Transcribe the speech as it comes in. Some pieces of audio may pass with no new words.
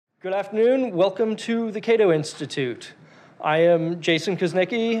Good afternoon. Welcome to the Cato Institute. I am Jason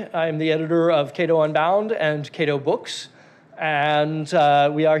Kuznicki. I am the editor of Cato Unbound and Cato Books. And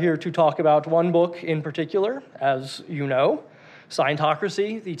we are here to talk about one book in particular, as you know,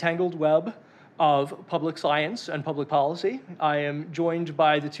 Scientocracy, the Tangled Web of Public Science and Public Policy. I am joined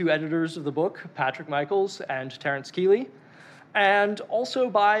by the two editors of the book, Patrick Michaels and Terence Keeley, and also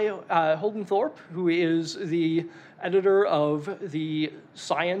by Holden Thorpe, who is the editor of the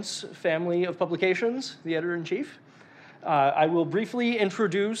Science family of publications, the editor-in-chief. I will briefly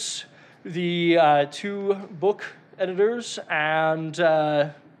introduce the two book editors, and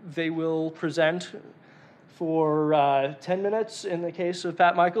they will present for 10 minutes in the case of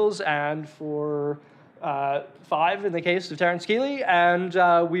Pat Michaels, and for 5 in the case of Terence Keeley, and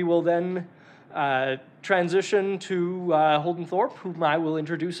we will then transition to Holden Thorpe, whom I will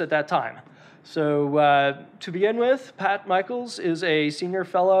introduce at that time. So to begin with, Pat Michaels is a senior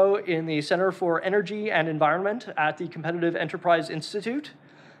fellow in the Center for Energy and Environment at the Competitive Enterprise Institute.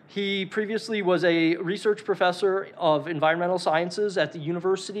 He previously was a research professor of environmental sciences at the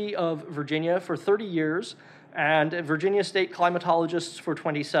University of Virginia for 30 years and a Virginia State climatologist for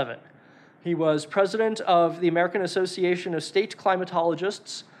 27. He was president of the American Association of State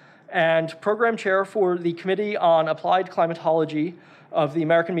Climatologists and program chair for the Committee on Applied Climatology of the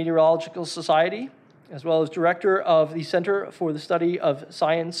American Meteorological Society, as well as director of the Center for the Study of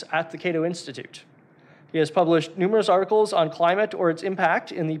Science at the Cato Institute. He has published numerous articles on climate or its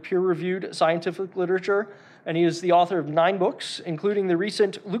impact in the peer-reviewed scientific literature, and he is the author of 9 books, including the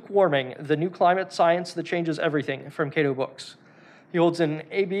recent Lukewarming, The New Climate Science That Changes Everything from Cato Books. He holds an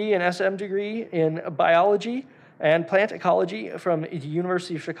AB and SM degree in biology and plant ecology from the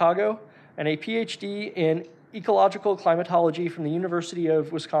University of Chicago, and a PhD in ecological climatology from the University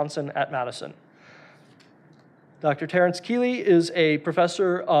of Wisconsin at Madison. Dr. Terence Keeley is a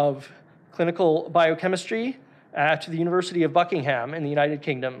professor of clinical biochemistry at the University of Buckingham in the United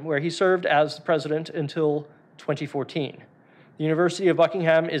Kingdom, where he served as the president until 2014. The University of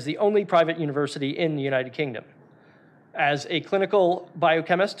Buckingham is the only private university in the United Kingdom. As a clinical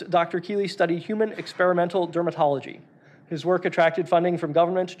biochemist, Dr. Keeley studied human experimental dermatology. His work attracted funding from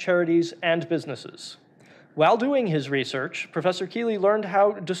government, charities, and businesses. While doing his research, Professor Keeley learned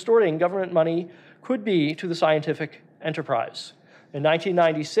how distorting government money could be to the scientific enterprise. In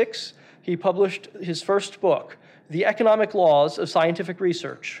 1996, he published his first book, The Economic Laws of Scientific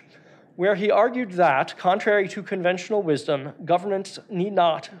Research, where he argued that, contrary to conventional wisdom, governments need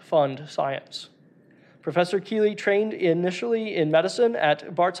not fund science. Professor Keeley trained initially in medicine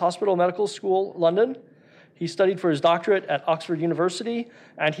at Barts Hospital Medical School, London. He studied for his doctorate at Oxford University,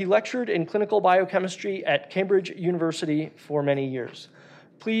 and he lectured in clinical biochemistry at Cambridge University for many years.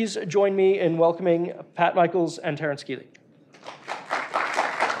 Please join me in welcoming Pat Michaels and Terence Keeley.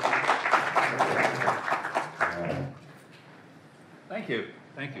 Thank you.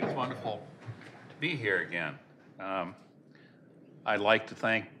 Thank you. It's wonderful to be here again. I'd like to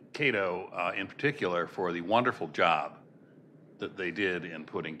thank Cato in particular for the wonderful job that they did in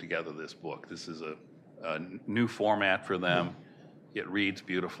putting together this book. This is a new format for them. It reads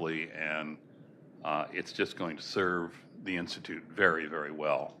beautifully, and it's just going to serve the Institute very, very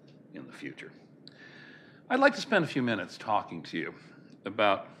well in the future. I'd like to spend a few minutes talking to you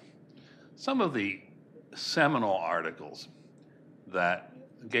about some of the seminal articles that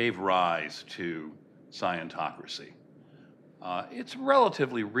gave rise to Scientocracy. It's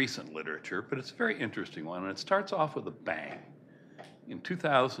relatively recent literature, but it's a very interesting one, and it starts off with a bang. In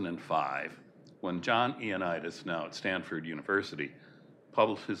 2005, when John Ioannidis, now at Stanford University,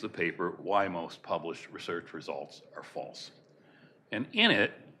 publishes a paper, Why Most Published Research Results Are False. And in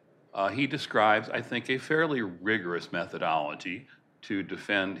it, he describes, I think, a fairly rigorous methodology to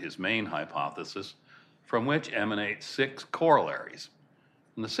defend his main hypothesis, from which emanate 6 corollaries.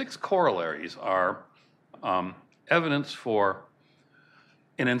 And the 6 corollaries are evidence for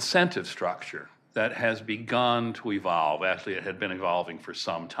an incentive structure that has begun to evolve. Actually, it had been evolving for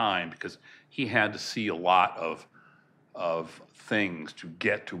some time because he had to see a lot of things to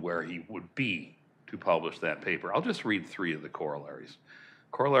get to where he would be to publish that paper. I'll just read 3 of the corollaries.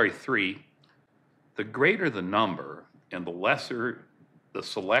 Corollary 3, the greater the number and the lesser the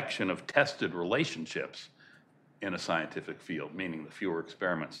selection of tested relationships in a scientific field, meaning the fewer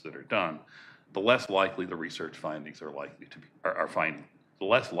experiments that are done, the less likely the research findings are likely to be, the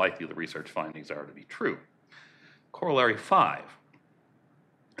less likely the research findings are to be true. Corollary 5,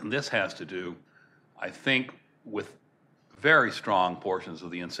 and this has to do, I think, with very strong portions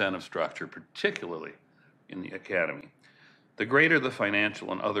of the incentive structure, particularly in the academy. The greater the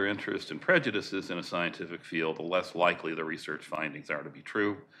financial and other interests and prejudices in a scientific field, the less likely the research findings are to be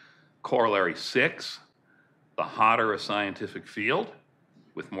true. Corollary 6, the hotter a scientific field,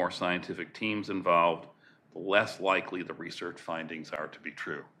 with more scientific teams involved, the less likely the research findings are to be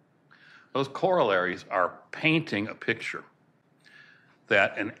true. Those corollaries are painting a picture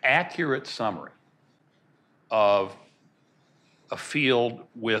that an accurate summary of a field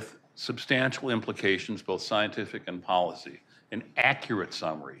with substantial implications, both scientific and policy, an accurate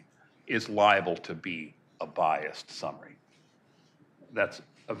summary is liable to be a biased summary. That's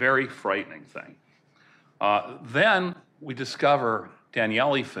a very frightening thing. Then we discover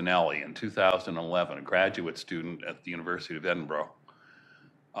Daniele Finelli in 2011, a graduate student at the University of Edinburgh,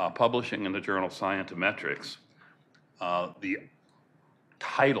 publishing in the journal Scientometrics. The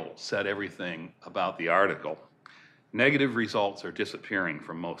title said everything about the article. Negative results are disappearing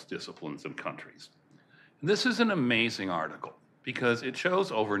from most disciplines and countries. This is an amazing article because it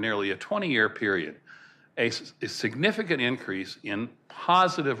shows over nearly a 20-year period a significant increase in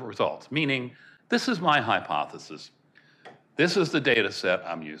positive results, meaning this is my hypothesis. This is the data set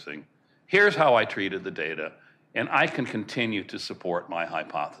I'm using. Here's how I treated the data, and I can continue to support my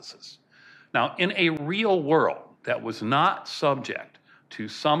hypothesis. Now, in a real world that was not subject to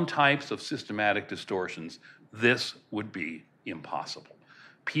some types of systematic distortions, this would be impossible.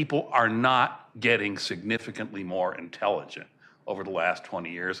 People are not getting significantly more intelligent over the last 20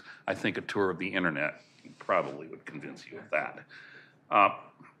 years. I think a tour of the internet probably would convince you of that.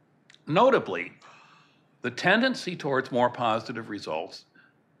 Notably, the tendency towards more positive results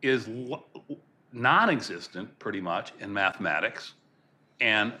is non-existent, pretty much, in mathematics,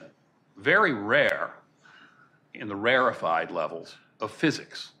 and very rare in the rarefied levels of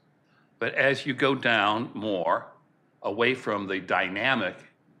physics. But as you go down more away from the dynamic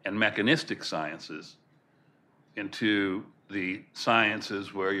and mechanistic sciences into the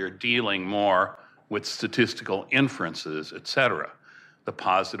sciences where you're dealing more with statistical inferences, et cetera, the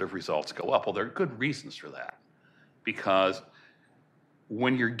positive results go up. Well, there are good reasons for that, because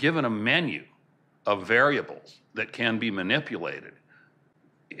when you're given a menu of variables that can be manipulated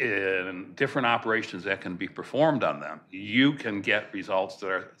in different operations that can be performed on them, you can get results that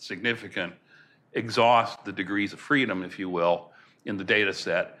are significant, exhaust the degrees of freedom, if you will, in the data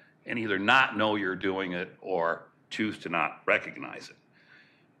set, and either not know you're doing it or choose to not recognize it.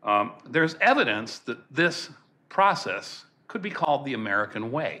 There's evidence that this process could be called the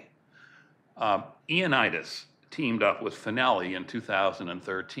American way. Ioannidis teamed up with Finelli in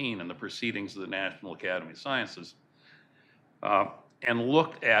 2013 in the Proceedings of the National Academy of Sciences and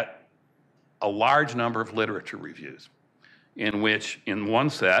looked at a large number of literature reviews in which, in one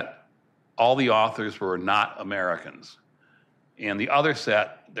set, all the authors were not Americans. In the other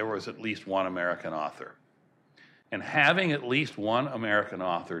set, there was at least one American author. And having at least one American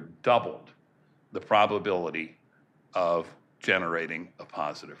author doubled the probability of generating a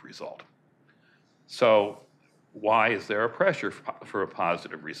positive result. So why is there a pressure for a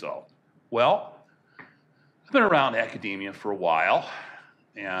positive result? Well, I've been around academia for a while,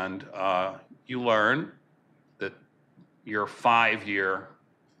 and you learn that your 5-year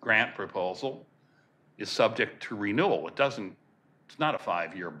grant proposal is subject to renewal. It's not a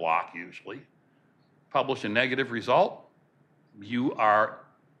 5-year block usually. Publish a negative result, you are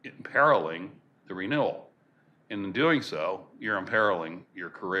imperiling the renewal. And in doing so, you're imperiling your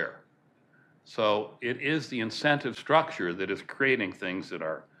career. So it is the incentive structure that is creating things that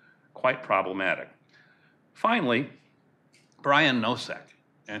are quite problematic. Finally, Brian Nosek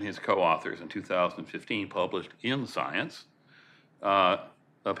and his co-authors in 2015 published in Science a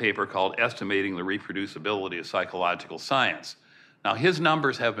paper called Estimating the Reproducibility of Psychological Science. Now, his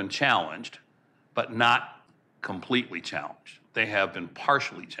numbers have been challenged, but not completely challenged. They have been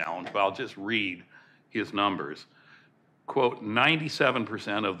partially challenged, but I'll just read his numbers. Quote,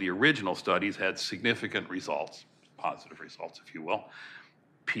 97% of the original studies had significant results, positive results, if you will,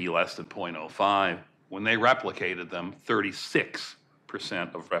 p less than 0.05. When they replicated them, 36%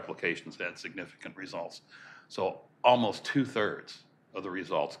 of replications had significant results. So almost 2/3 of the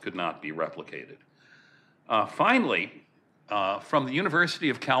results could not be replicated. Finally, from the University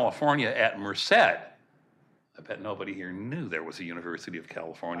of California at Merced, I bet nobody here knew there was a University of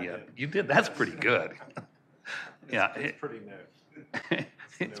California. You did? That's pretty good. Yeah, it's pretty new.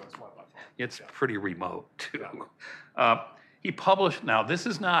 It's pretty remote, too. He published, now this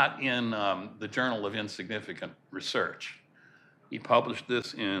is not in the Journal of Insignificant Research. He published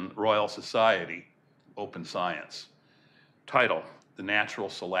this in Royal Society, Open Science. Title, The Natural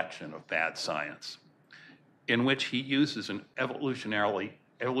Selection of Bad Science, in which he uses an evolutionary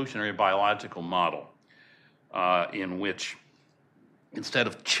biological model in which instead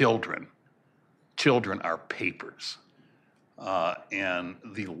of children are papers. and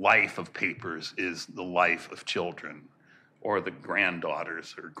the life of papers is the life of children, or the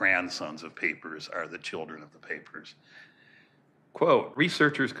granddaughters or grandsons of papers are the children of the papers. Quote,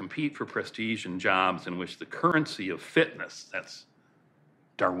 researchers compete for prestige and jobs in which the currency of fitness, that's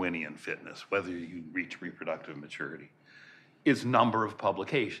Darwinian fitness, whether you reach reproductive maturity, is number of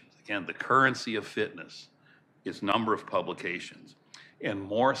publications. Again, the currency of fitness is number of publications. And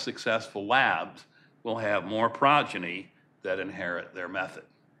more successful labs will have more progeny that inherit their method.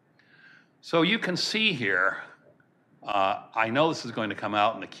 So you can see here, I know this is going to come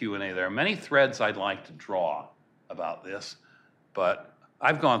out in the Q&A. There are many threads I'd like to draw about this, but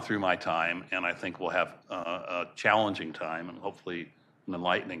I've gone through my time, and I think we'll have a challenging time and hopefully an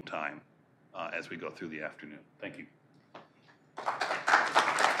enlightening time as we go through the afternoon. Thank you.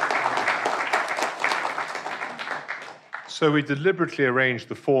 So we deliberately arranged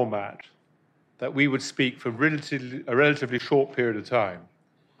the format that we would speak for a relatively short period of time,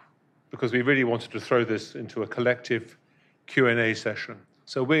 because we really wanted to throw this into a collective Q&A session.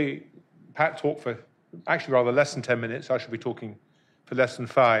 So Pat talked for actually rather less than 10 minutes. I should be talking for less than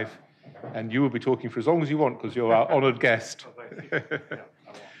 5, and you will be talking for as long as you want because you're our honored guest.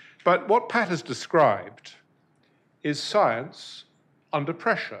 But what Pat has described is science under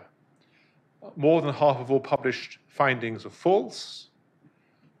pressure. More than half of all published findings are false.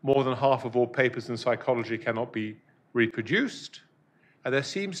 More than half of all papers in psychology cannot be reproduced. And there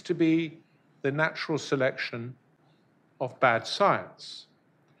seems to be the natural selection of bad science.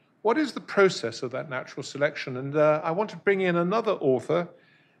 What is the process of that natural selection? And I want to bring in another author,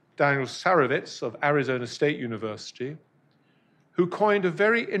 Daniel Sarevitz of Arizona State University, who coined a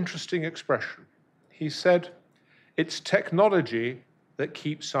very interesting expression. He said, it's technology that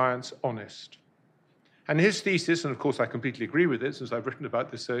keeps science honest. And his thesis, and of course I completely agree with it since I've written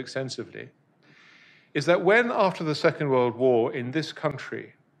about this so extensively, is that when after the Second World War in this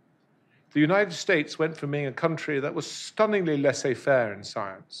country, the United States went from being a country that was stunningly laissez-faire in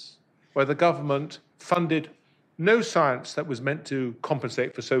science, where the government funded no science that was meant to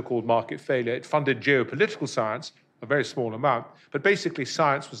compensate for so-called market failure. It funded geopolitical science, a very small amount, but basically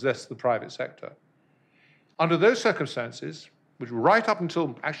science was less the private sector. Under those circumstances, which right up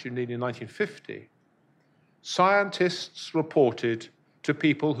until actually nearly 1950, scientists reported to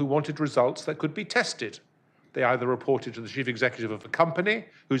people who wanted results that could be tested. They either reported to the chief executive of a company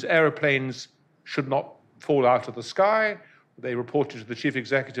whose aeroplanes should not fall out of the sky. They reported to the chief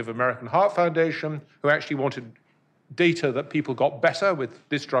executive of American Heart Foundation, who actually wanted data that people got better with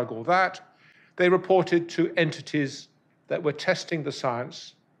this drug or that. They reported to entities that were testing the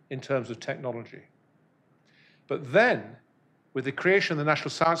science in terms of technology. But then, with the creation of the National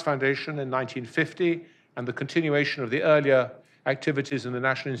Science Foundation in 1950 and the continuation of the earlier activities in the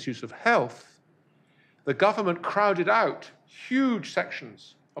National Institutes of Health, the government crowded out huge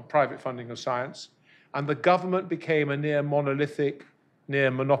sections of private funding of science, and the government became a near monolithic,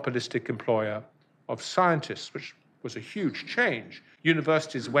 near monopolistic employer of scientists, which was a huge change.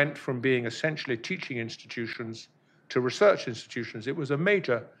 Universities went from being essentially teaching institutions to research institutions. It was a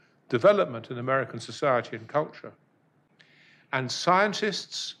major development in American society and culture. And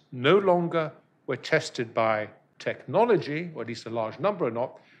scientists no longer were tested by technology, or at least a large number are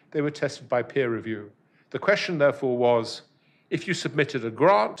not, they were tested by peer review. The question, therefore, was, if you submitted a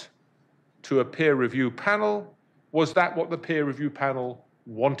grant to a peer review panel, was that what the peer review panel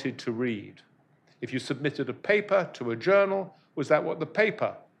wanted to read? If you submitted a paper to a journal, was that what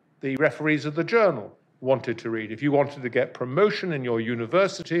the referees of the journal wanted to read? If you wanted to get promotion in your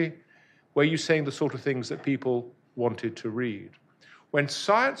university, were you saying the sort of things that people wanted to read? When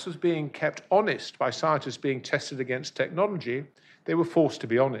science was being kept honest by scientists being tested against technology, they were forced to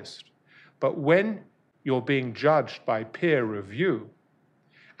be honest. But when you're being judged by peer review,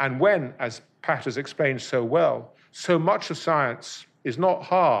 and when, as Pat has explained so well, so much of science is not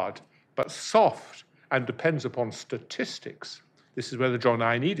hard, but soft and depends upon statistics. This is where the John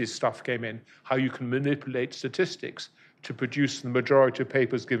Ioannidis stuff came in, how you can manipulate statistics to produce the majority of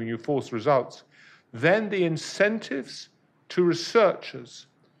papers giving you false results. Then the incentives to researchers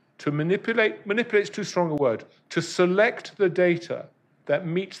to manipulate's too strong a word, to select the data that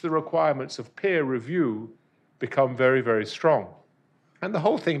meets the requirements of peer review become very, very strong. And the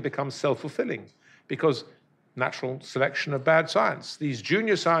whole thing becomes self-fulfilling because natural selection of bad science. These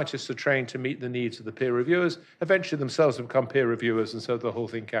junior scientists are trained to meet the needs of the peer reviewers, eventually themselves become peer reviewers, and so the whole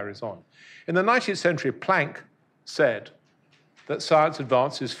thing carries on. In the 19th century, Planck said that science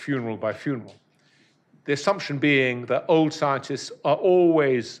advances funeral by funeral. The assumption being that old scientists are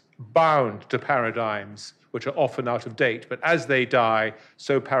always bound to paradigms which are often out of date, but as they die,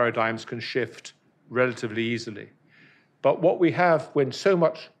 so paradigms can shift relatively easily. But what we have when so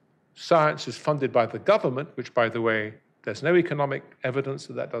much science is funded by the government, which, by the way, there's no economic evidence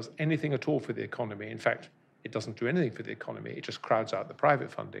that that does anything at all for the economy. In fact, it doesn't do anything for the economy. It just crowds out the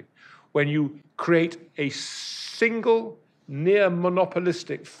private funding. When you create a single, near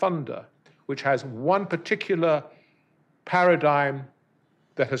monopolistic funder, which has one particular paradigm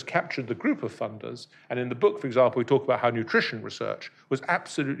that has captured the group of funders, and in the book, for example, we talk about how nutrition research was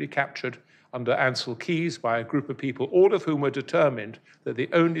absolutely captured under Ansel Keys by a group of people, all of whom were determined that the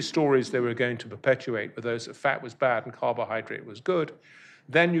only stories they were going to perpetuate were those that fat was bad and carbohydrate was good,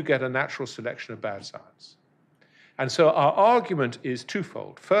 then you get a natural selection of bad science. And so our argument is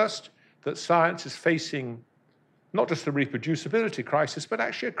twofold. First, that science is facing not just a reproducibility crisis, but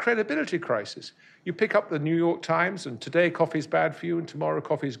actually a credibility crisis. You pick up the New York Times, and today coffee is bad for you, and tomorrow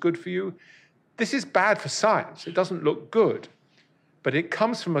coffee is good for you. This is bad for science. It doesn't look good. But it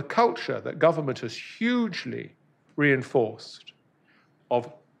comes from a culture that government has hugely reinforced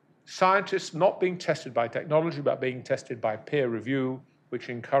of scientists not being tested by technology, but being tested by peer review, which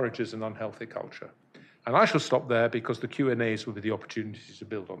encourages an unhealthy culture. And I shall stop there because the Q&As will be the opportunity to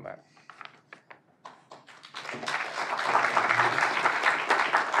build on that.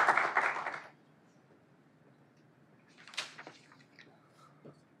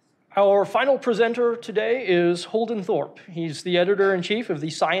 Our final presenter today is Holden Thorpe. He's the editor-in-chief of the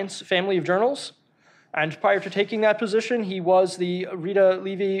Science family of journals. And prior to taking that position, he was the Rita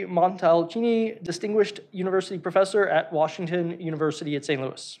Levi-Montalcini Distinguished University Professor at Washington University at St.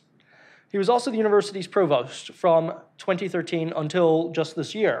 Louis. He was also the university's provost from 2013 until just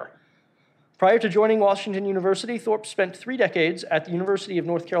this year. Prior to joining Washington University, Thorpe spent 3 decades at the University of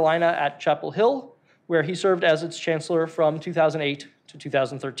North Carolina at Chapel Hill, where he served as its chancellor from 2008 to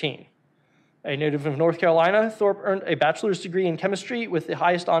 2013. A native of North Carolina, Thorpe earned a bachelor's degree in chemistry with the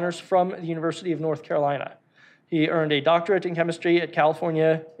highest honors from the University of North Carolina. He earned a doctorate in chemistry at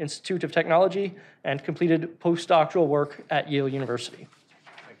California Institute of Technology and completed postdoctoral work at Yale University.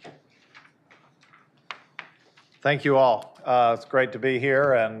 Thank you. Thank you all. It's great to be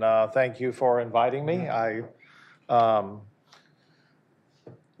here, and thank you for inviting me. I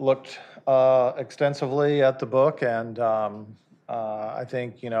looked extensively at the book, and I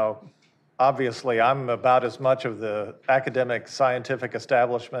think, obviously I'm about as much of the academic scientific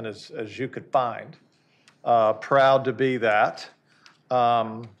establishment as you could find. Proud to be that.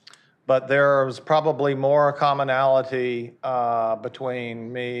 But there's probably more commonality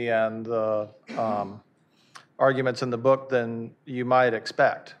between me and the arguments in the book than you might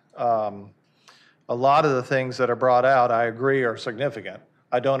expect. A lot of the things that are brought out, I agree, are significant.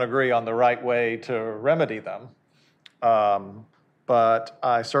 I don't agree on the right way to remedy them. But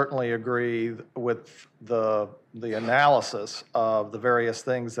I certainly agree with the analysis of the various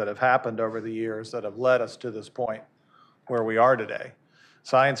things that have happened over the years that have led us to this point where we are today.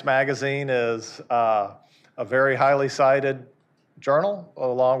 Science Magazine is a very highly cited journal,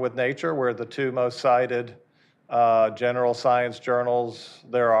 along with Nature. We're the 2 most cited general science journals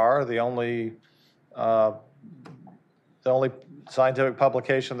there are. The only scientific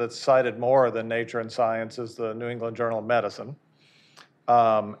publication that's cited more than Nature and Science is the New England Journal of Medicine.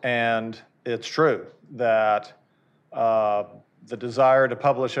 And it's true that the desire to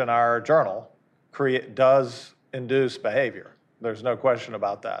publish in our journal does induce behavior. There's no question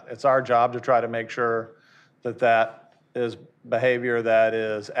about that. It's our job to try to make sure that that is behavior that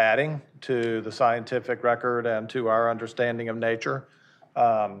is adding to the scientific record and to our understanding of nature.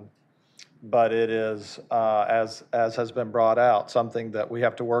 But it is, as has been brought out, something that we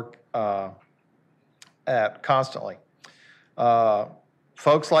have to work at constantly.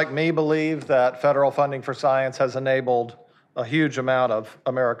 Folks like me believe that federal funding for science has enabled a huge amount of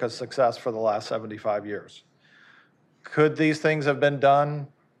America's success for the last 75 years. Could these things have been done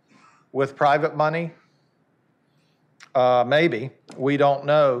with private money? Maybe. We don't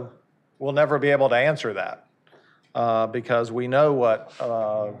know. We'll never be able to answer that because we know what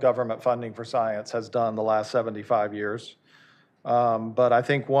government funding for science has done the last 75 years. But I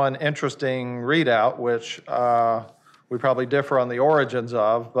think one interesting readout, which we probably differ on the origins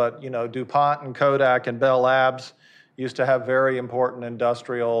of, but DuPont and Kodak and Bell Labs used to have very important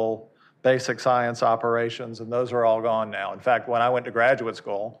industrial basic science operations, and those are all gone now. In fact, when I went to graduate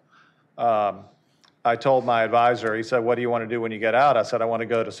school, I told my advisor, he said, "What do you want to do when you get out?" I said, "I want to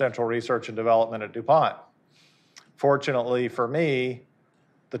go to Central Research and Development at DuPont." Fortunately for me,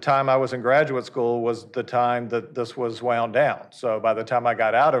 the time I was in graduate school was the time that this was wound down. So by the time I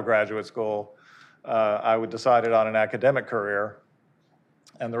got out of graduate school, I decided on an academic career.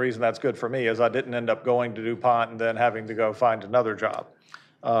 And the reason that's good for me is I didn't end up going to DuPont and then having to go find another job,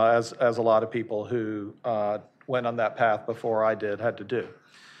 as a lot of people who went on that path before I did had to do.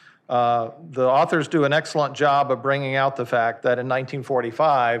 The authors do an excellent job of bringing out the fact that in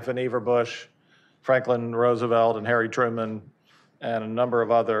 1945, Vannevar Bush, Franklin Roosevelt, and Harry Truman, and a number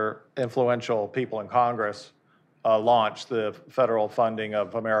of other influential people in Congress launched the federal funding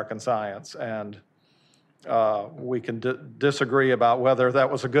of American science. And we can disagree about whether that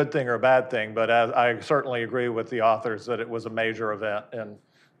was a good thing or a bad thing, but I certainly agree with the authors that it was a major event in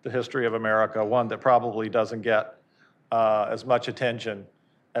the history of America, one that probably doesn't get as much attention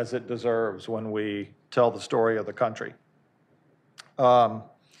as it deserves when we tell the story of the country.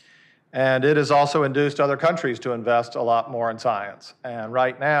 And it has also induced other countries to invest a lot more in science. And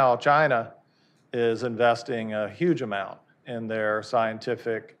right now, China is investing a huge amount in their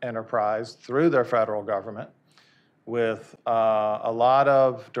scientific enterprise through their federal government, with a lot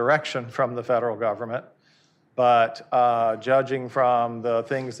of direction from the federal government. But judging from the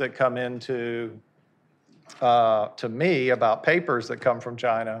things that come into to me about papers that come from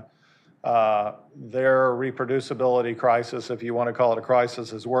China, their reproducibility crisis, if you want to call it a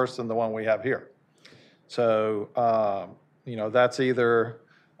crisis, is worse than the one we have here. So, you know, that's either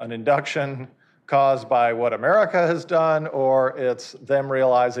an induction caused by what America has done, or it's them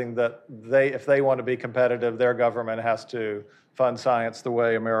realizing that if they want to be competitive, their government has to fund science the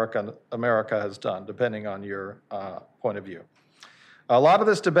way America has done, depending on your point of view. A lot of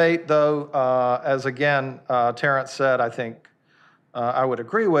this debate, though, as again Terence said, I think I would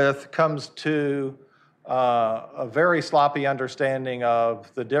agree with, comes to a very sloppy understanding of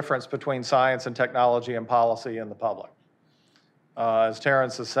the difference between science and technology and policy in the public. As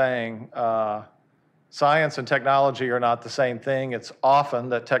Terence is saying, science and technology are not the same thing. It's often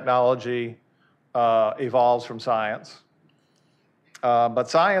that technology evolves from science. But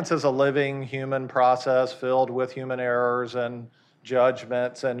science is a living human process filled with human errors and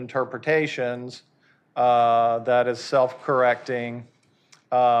judgments and interpretations that is self-correcting.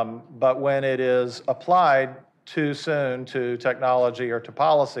 But when it is applied too soon to technology or to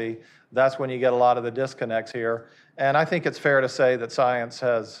policy, that's when you get a lot of the disconnects here. And I think it's fair to say that science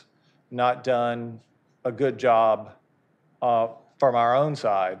has not done a good job from our own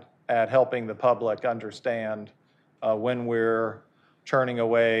side at helping the public understand when we're turning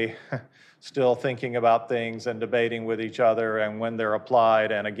away, still thinking about things and debating with each other, and when they're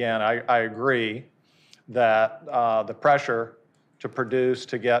applied. And again, I agree that the pressure to produce,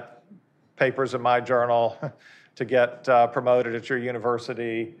 to get papers in my journal, to get promoted at your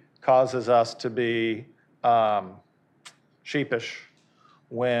university causes us to be sheepish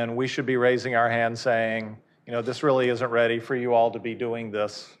when we should be raising our hand saying, you know, this really isn't ready for you all to be doing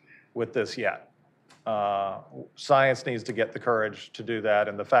this with this yet. Science needs to get the courage to do that,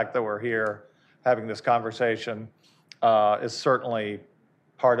 and the fact that we're here having this conversation is certainly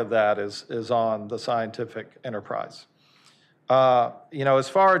part of that, is on the scientific enterprise. You know, as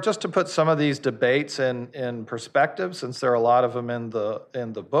far, just to put some of these debates in perspective, since there are a lot of them in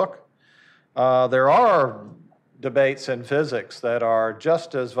the book, there are debates in physics that are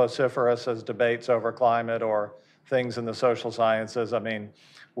just as vociferous as debates over climate or things in the social sciences. I mean,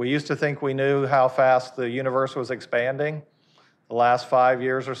 we used to think we knew how fast the universe was expanding the last 5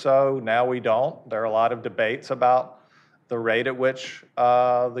 years or so. Now we don't. There are a lot of debates about the rate at which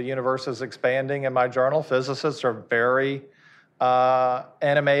the universe is expanding in my journal. Physicists are very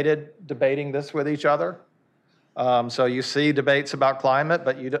animated debating this with each other. So you see debates about climate,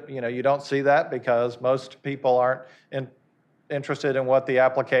 but you don't see that because most people aren't interested in what the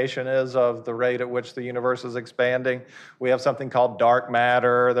application is of the rate at which the universe is expanding. We have something called dark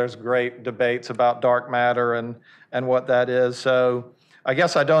matter. There's great debates about dark matter and what that is. So I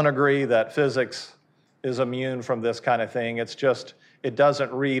guess I don't agree that physics is immune from this kind of thing. It's just, it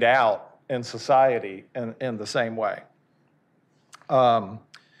doesn't read out in society in the same way.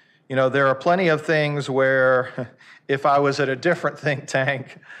 You know, there are plenty of things where if I was at a different think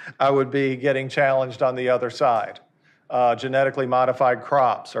tank, I would be getting challenged on the other side. Genetically modified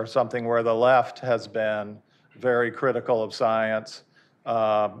crops are something where the left has been very critical of science.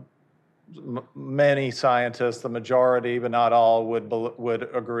 Many scientists, the majority, but not all, would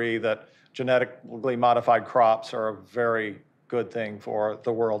agree that genetically modified crops are a very good thing for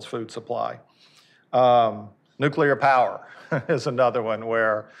the world's food supply. Nuclear power is another one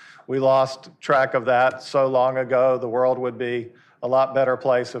where we lost track of that so long ago. The world would be a lot better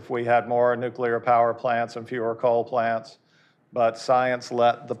place if we had more nuclear power plants and fewer coal plants. But science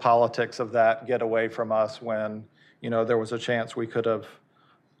let the politics of that get away from us when, you know, there was a chance we could have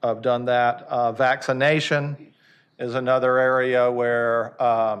done that. Vaccination is another area where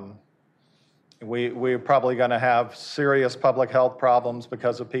we're probably going to have serious public health problems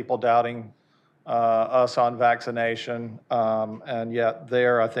because of people doubting us on vaccination, and yet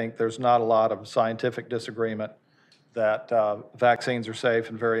there I think there's not a lot of scientific disagreement that vaccines are safe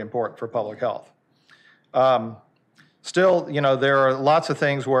and very important for public health. Still, there are lots of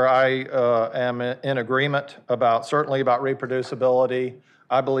things where I am in agreement about, certainly about reproducibility.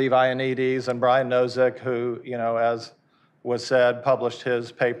 I believe Ioannidis and Brian Nozick, who, as was said, published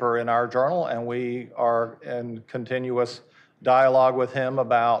his paper in our journal, and we are in continuous dialogue with him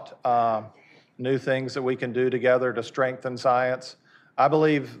about new things that we can do together to strengthen science. I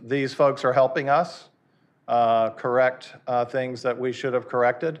believe these folks are helping us correct things that we should have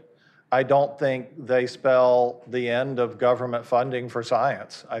corrected. I don't think they spell the end of government funding for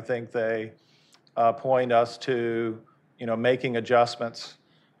science. I think they point us to, making adjustments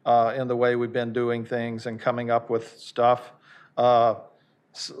in the way we've been doing things and coming up with stuff.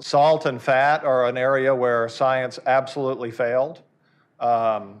 Salt and fat are an area where science absolutely failed.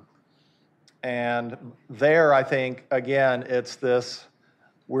 And there, I think, again, it's this,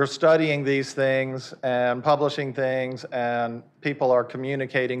 we're studying these things and publishing things, and people are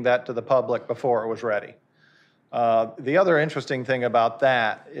communicating that to the public before it was ready. The other interesting thing about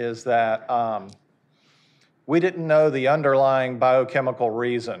that is that we didn't know the underlying biochemical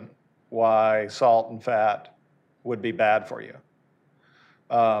reason why salt and fat would be bad for you.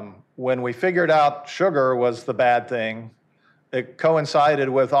 When we figured out sugar was the bad thing, it coincided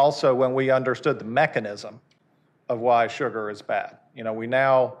with also when we understood the mechanism of why sugar is bad. We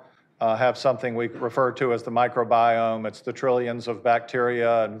now have something we refer to as the microbiome. It's the trillions of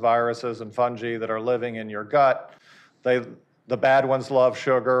bacteria and viruses and fungi that are living in your gut. The bad ones love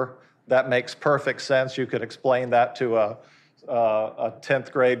sugar. That makes perfect sense. You could explain that to a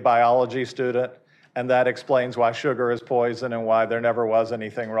 10th grade biology student, and that explains why sugar is poison and why there never was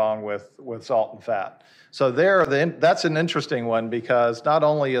anything wrong with salt and fat. So that's an interesting one, because not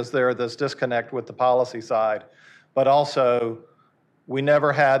only is there this disconnect with the policy side, but also we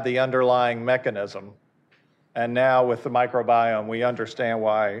never had the underlying mechanism. And now with the microbiome, we understand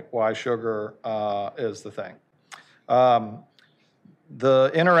why sugar is the thing.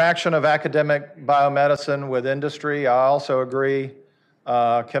 The interaction of academic biomedicine with industry, I also agree,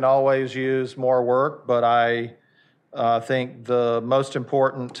 can always use more work, but I think the most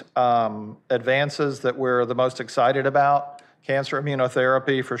important advances that we're the most excited about, cancer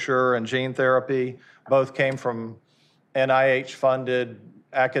immunotherapy for sure, and gene therapy, both came from NIH-funded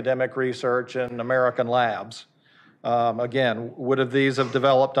academic research in American labs. Again, would these have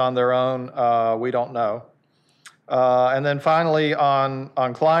developed on their own? We don't know. And then finally,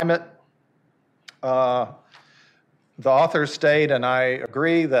 on climate, the authors state, and I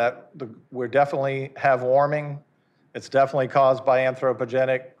agree, that we definitely have warming. It's definitely caused by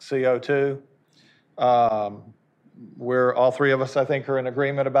anthropogenic CO2. All three of us, I think, are in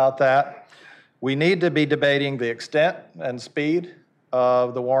agreement about that. We need to be debating the extent and speed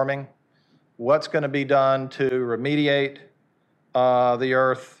of the warming, what's going to be done to remediate the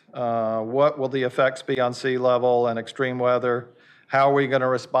Earth, what will the effects be on sea level and extreme weather, how are we going to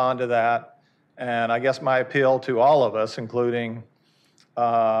respond to that? And I guess my appeal to all of us, including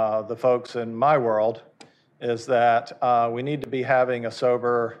the folks in my world, is that we need to be having a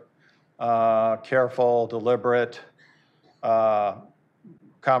sober, careful, deliberate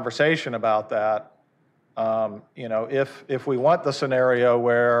conversation about that. If we want the scenario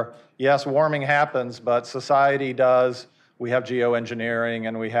where, yes, warming happens, but society does, we have geoengineering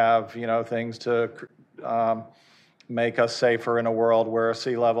and we have, things to make us safer in a world where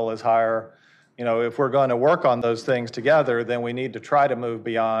sea level is higher. If we're going to work on those things together, then we need to try to move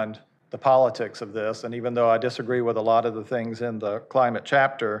beyond the politics of this. And even though I disagree with a lot of the things in the climate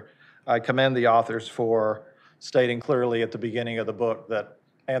chapter, I commend the authors for stating clearly at the beginning of the book that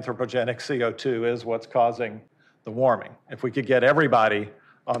anthropogenic CO2 is what's causing the warming. If we could get everybody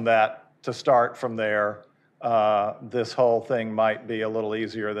on that to start from there, this whole thing might be a little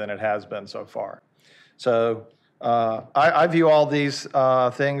easier than it has been so far. So I view all these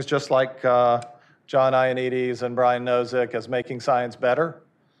things, just like John Ioannidis and Brian Nozick, as making science better.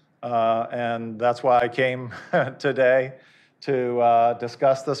 And that's why I came today to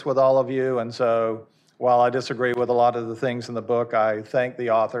discuss this with all of you. And so while I disagree with a lot of the things in the book, I thank the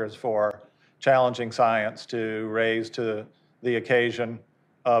authors for challenging science to raise to the occasion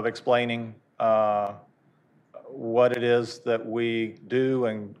of explaining what it is that we do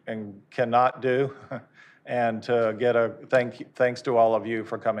and cannot do. And to get a thanks to all of you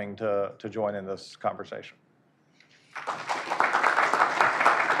for coming to join in this conversation.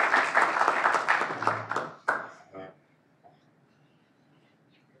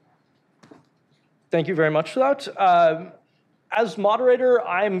 Thank you very much for that. As moderator,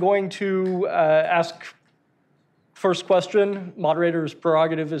 I'm going to ask first question. Moderator's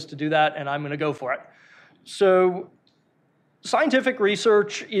prerogative is to do that, and I'm going to go for it. So scientific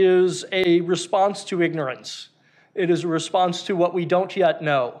research is a response to ignorance. It is a response to what we don't yet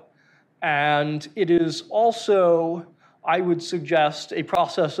know. And it is also, I would suggest, a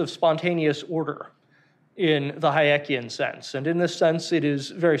process of spontaneous order in the Hayekian sense. And in this sense, it is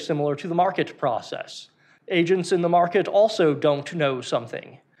very similar to the market process. Agents in the market also don't know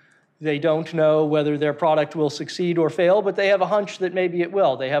something. They don't know whether their product will succeed or fail, but they have a hunch that maybe it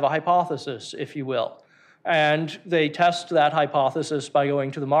will. They have a hypothesis, if you will. And they test that hypothesis by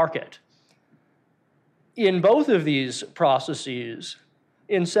going to the market. In both of these processes,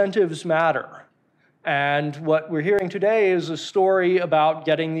 incentives matter. And what we're hearing today is a story about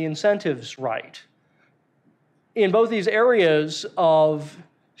getting the incentives right. In both these areas of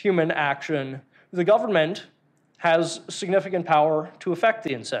human action, the government has significant power to affect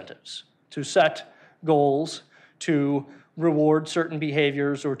the incentives, to set goals, to reward certain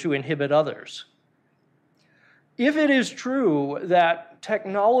behaviors, or to inhibit others. If it is true that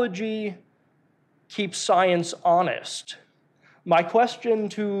technology keeps science honest, my question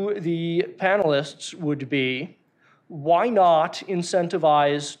to the panelists would be, why not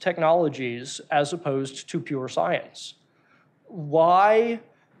incentivize technologies as opposed to pure science? Why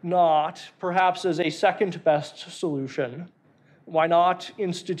not, perhaps as a second best solution, why not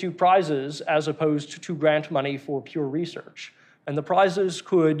institute prizes as opposed to grant money for pure research? And the prizes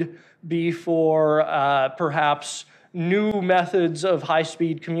could be for perhaps new methods of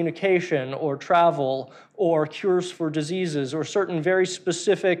high-speed communication or travel or cures for diseases or certain very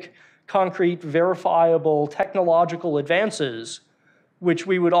specific, concrete, verifiable technological advances which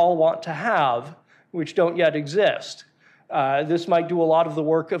we would all want to have, which don't yet exist. This might do a lot of the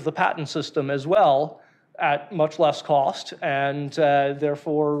work of the patent system as well at much less cost and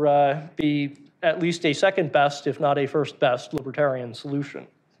therefore be at least a second best, if not a first best, libertarian solution.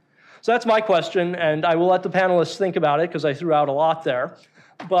 So that's my question, and I will let the panelists think about it because I threw out a lot there.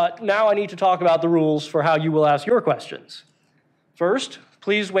 But now I need to talk about the rules for how you will ask your questions. First,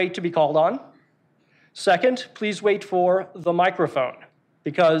 please wait to be called on. Second, please wait for the microphone,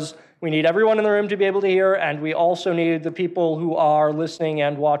 because we need everyone in the room to be able to hear, and we also need the people who are listening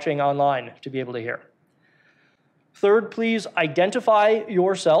and watching online to be able to hear. Third, please identify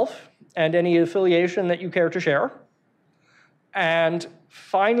yourself and any affiliation that you care to share. And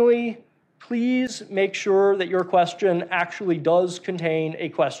finally, please make sure that your question actually does contain a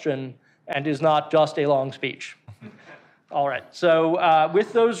question and is not just a long speech. All right, so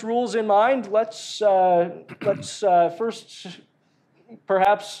with those rules in mind, let's first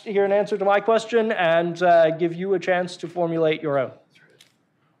perhaps hear an answer to my question and give you a chance to formulate your own.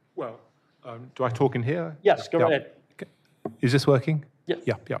 Well, do I talk in here? Yes, go ahead. Okay. Is this working? Yes.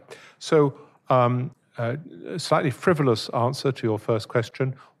 Yeah. So, a slightly frivolous answer to your first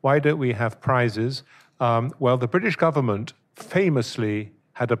question. Why don't we have prizes? Well, the British government famously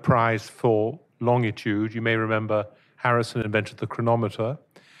had a prize for longitude. You may remember Harrison invented the chronometer.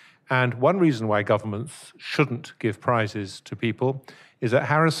 And one reason why governments shouldn't give prizes to people is that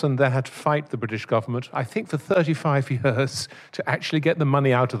Harrison then had to fight the British government, I think for 35 years, to actually get the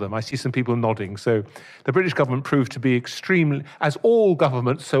money out of them. I see some people nodding. So the British government proved to be extremely, as all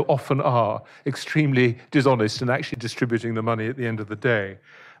governments so often are, extremely dishonest in actually distributing the money at the end of the day.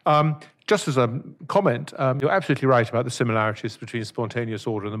 Just as a comment, you're absolutely right about the similarities between spontaneous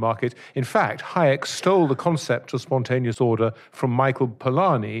order and the market. In fact, Hayek stole the concept of spontaneous order from Michael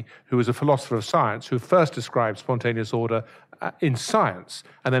Polanyi, who was a philosopher of science, who first described spontaneous order in science,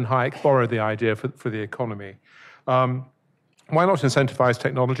 and then Hayek borrowed the idea for the economy. Why not incentivize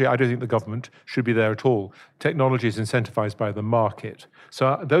technology? I don't think the government should be there at all. Technology is incentivized by the market.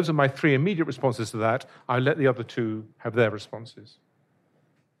 So those are my three immediate responses to that. I'll let the other two have their responses.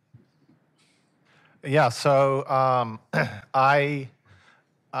 Yeah, so I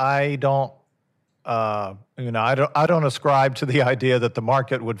don't I don't ascribe to the idea that the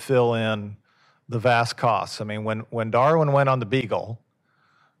market would fill in the vast costs. I mean, when Darwin went on the Beagle,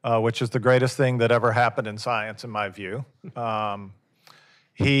 which is the greatest thing that ever happened in science, in my view,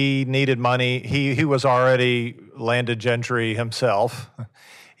 he needed money. He was already landed gentry himself.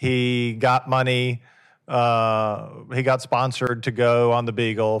 He got money. He got sponsored to go on the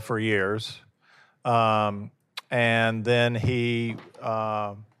Beagle for years. And then he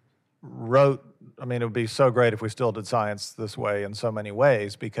wrote, I mean, it would be so great if we still did science this way in so many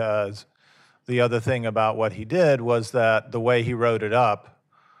ways, because the other thing about what he did was that the way he wrote it up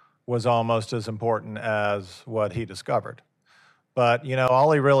was almost as important as what he discovered. But,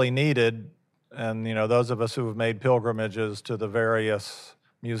 all he really needed and those of us who have made pilgrimages to the various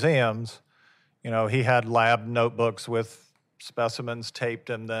museums, he had lab notebooks with specimens taped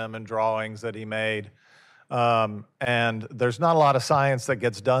in them and drawings that he made. And there's not a lot of science that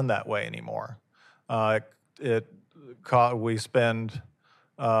gets done that way anymore. We spend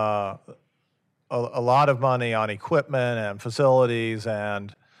a lot of money on equipment and facilities,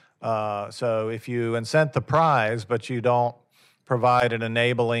 and so if you incent the prize, but you don't provide an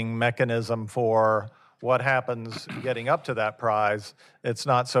enabling mechanism for what happens getting up to that prize, it's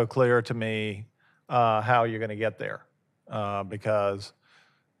not so clear to me how you're going to get there. Because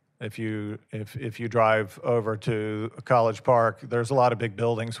if you drive over to College Park, there's a lot of big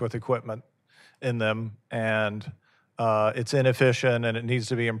buildings with equipment in them, and it's inefficient and it needs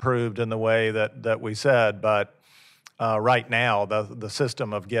to be improved in the way that we said. But right now, the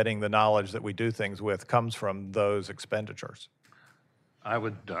system of getting the knowledge that we do things with comes from those expenditures. I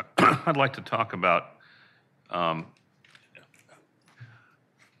would, I'd like to talk about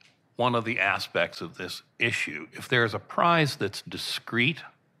one of the aspects of this issue. If there's a prize that's discrete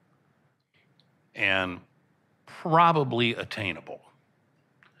and probably attainable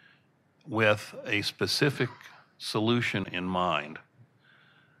with a specific solution in mind,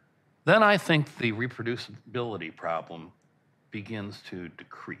 then I think the reproducibility problem begins to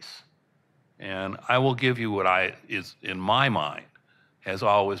decrease. And I will give you what is in my mind has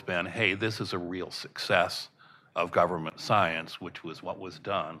always been, hey, this is a real success of government science, which was what was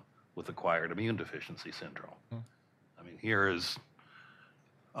done with acquired immune deficiency syndrome. I mean, here is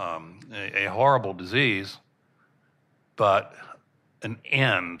a horrible disease, but an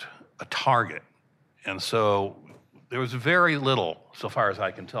end, a target. And so there was very little, so far as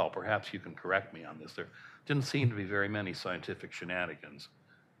I can tell, perhaps you can correct me on this, there didn't seem to be very many scientific shenanigans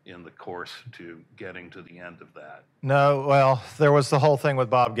in the course to getting to the end of that. No, well, there was the whole thing with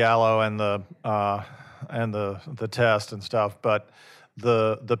Bob Gallo and the test and stuff, but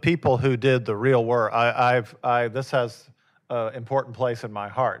the people who did the real work, this has an important place in my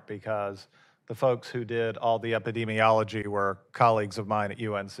heart, because the folks who did all the epidemiology were colleagues of mine at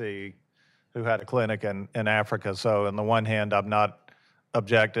UNC who had a clinic in Africa. So on the one hand, I'm not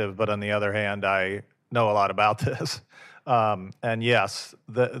objective, but on the other hand, I know a lot about this. And yes,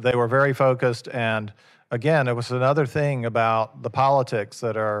 they were very focused. And again, it was another thing about the politics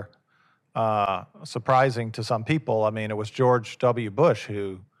that are surprising to some people. I mean, it was George W. Bush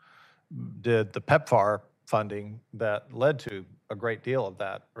who did the PEPFAR funding that led to a great deal of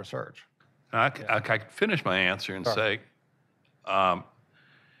that research. I could finish my answer and say,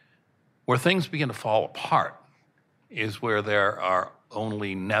 where things begin to fall apart is where there are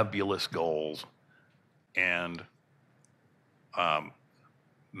only nebulous goals and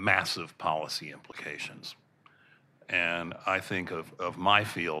massive policy implications. And I think of my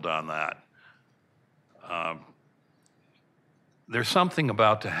field on that. There's something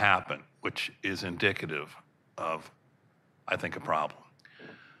about to happen which is indicative of, I think, a problem.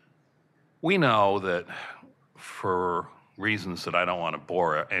 We know that for reasons that I don't want to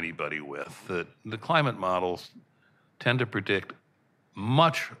bore anybody with, that the climate models tend to predict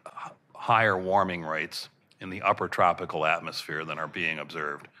much higher warming rates in the upper tropical atmosphere than are being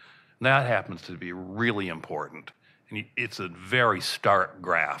observed. And that happens to be really important. And it's a very stark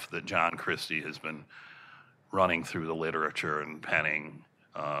graph that John Christie has been running through the literature and penning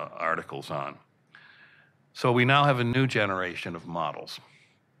articles on. So we now have a new generation of models.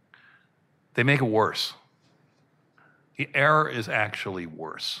 They make it worse. The error is actually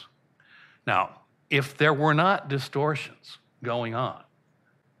worse. Now, if there were not distortions going on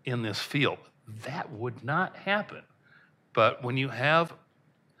in this field, that would not happen. But when you have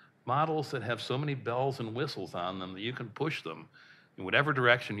models that have so many bells and whistles on them that you can push them in whatever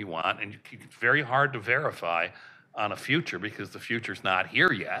direction you want, and it's very hard to verify on a future because the future's not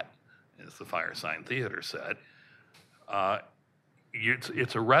here yet, as the Firesign Theater said,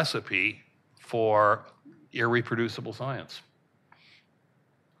 it's a recipe for irreproducible science.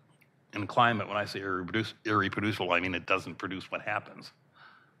 In climate, when I say irreproducible, I mean it doesn't produce what happens.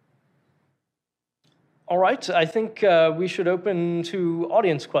 All right, I think we should open to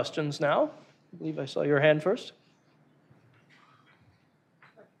audience questions now. I believe I saw your hand first.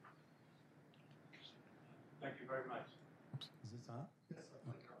 Thank you very much. Is this on?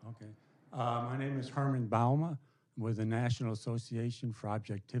 Okay. My name is Herman Bauma with the National Association for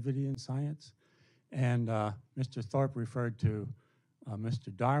Objectivity in Science. And Mr. Thorpe referred to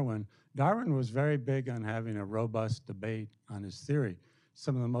Mr. Darwin. Darwin was very big on having a robust debate on his theory.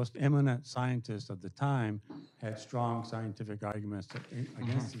 Some of the most eminent scientists of the time had strong scientific arguments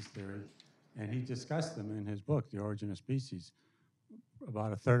against his theory, and he discussed them in his book, The Origin of Species.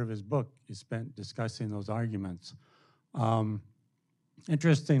 about a third of his book is spent discussing those arguments.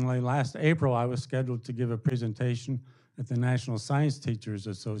 Interestingly, last April, I was scheduled to give a presentation at the National Science Teachers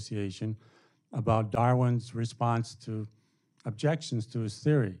Association about Darwin's response to objections to his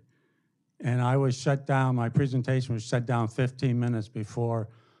theory. And I was shut down, my presentation was shut down 15 minutes before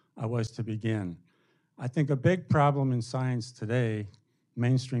I was to begin. I think a big problem in science today,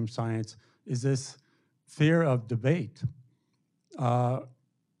 mainstream science, is this fear of debate. I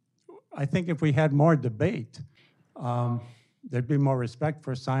think if we had more debate, there'd be more respect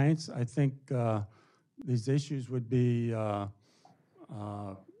for science. I think these issues would be, as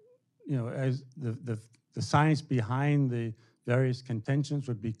the science behind the various contentions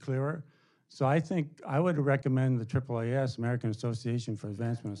would be clearer. So I think I would recommend the AAAS, American Association for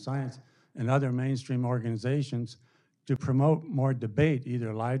Advancement of Science, and other mainstream organizations to promote more debate,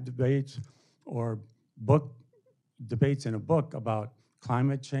 either live debates or book debates in a book about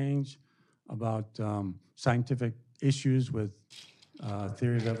climate change, about scientific issues with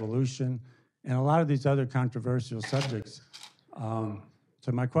theory of evolution, and a lot of these other controversial subjects.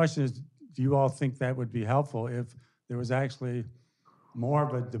 So my question is, do you all think that would be helpful if there was actually more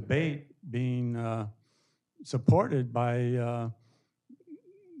of a debate being supported by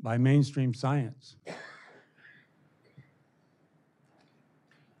mainstream science?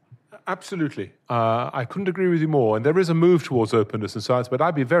 Absolutely. I couldn't agree with you more. And there is a move towards openness in science, but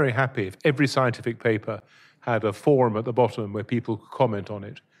I'd be very happy if every scientific paper had a forum at the bottom where people could comment on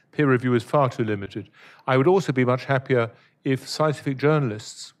it. Peer review is far too limited. I would also be much happier if scientific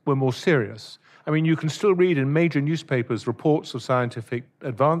journalists were more serious. I mean, you can still read in major newspapers reports of scientific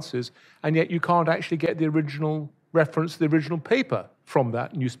advances, and yet you can't actually get the original reference, the original paper from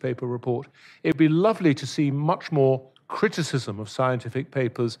that newspaper report. It'd be lovely to see much more criticism of scientific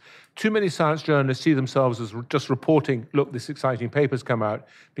papers. Too many science journalists see themselves as just reporting, look, this exciting paper's come out.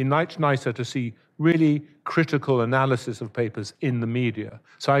 It'd be much nicer to see really critical analysis of papers in the media.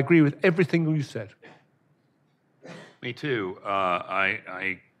 So I agree with everything you said. Me too.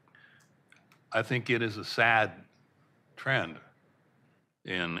 I think it is a sad trend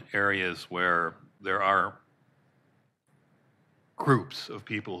in areas where there are groups of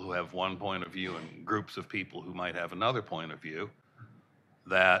people who have one point of view and groups of people who might have another point of view,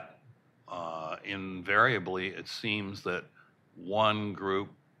 that invariably it seems that one group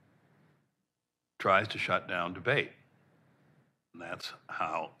tries to shut down debate. And that's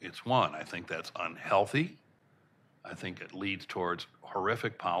how it's won. I think that's unhealthy. I think it leads towards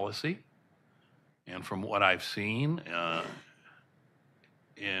horrific policy. And from what I've seen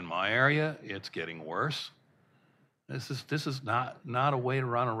in my area, it's getting worse. This is not a way to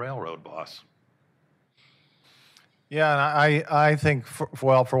run a railroad, boss. Yeah, and I think,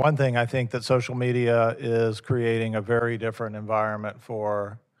 for one thing, I think that social media is creating a very different environment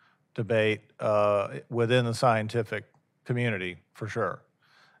for debate within the scientific community, for sure.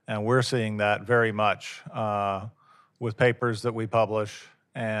 And we're seeing that very much with papers that we publish,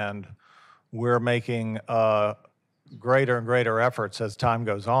 and we're making greater and greater efforts as time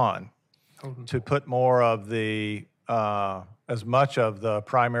goes on to put more of the, as much of the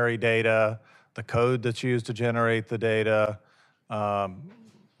primary data, the code that's used to generate the data,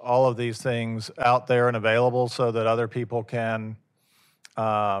 all of these things out there and available so that other people can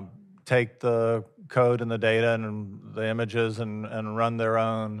take the code and the data and the images and run their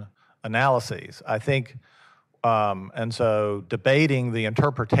own analyses. I think, and so debating the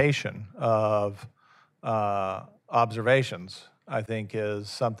interpretation of observations, I think, is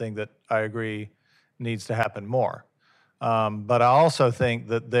something that I agree needs to happen more. But I also think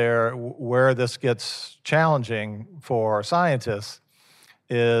that where this gets challenging for scientists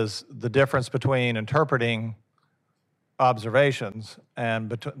is the difference between interpreting observations and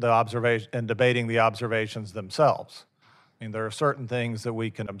debating the observations themselves. I mean, there are certain things that we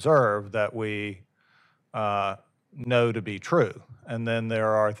can observe that we know to be true, and then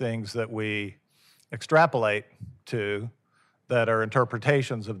there are things that we extrapolate to that are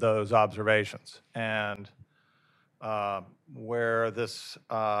interpretations of those observations. And where these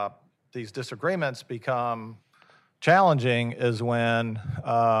disagreements become challenging is when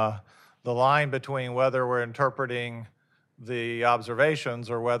the line between whether we're interpreting the observations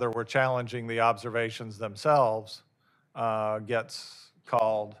or whether we're challenging the observations themselves gets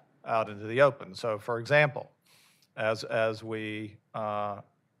called out into the open. So, for example, as we have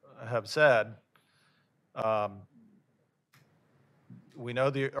said, we know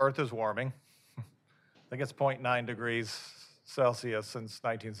the Earth is warming. I think it's 0.9 degrees Celsius since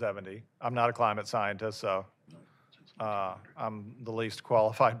 1970. I'm not a climate scientist, so I'm the least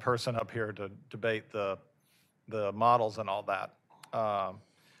qualified person up here to debate the models and all that.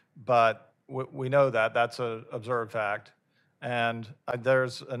 But we know that. That's an observed fact. And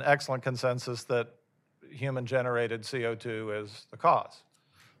there's an excellent consensus that human-generated CO2 is the cause.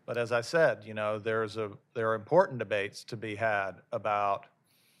 But as I said, there are important debates to be had about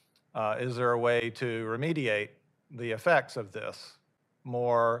is there a way to remediate the effects of this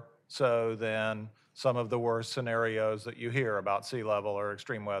more so than some of the worst scenarios that you hear about sea level or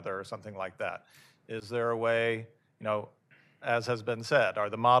extreme weather or something like that. Is there a way, as has been said, are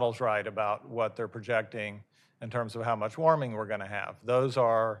the models right about what they're projecting in terms of how much warming we're going to have? Those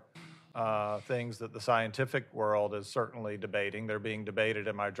are things that the scientific world is certainly debating. They're being debated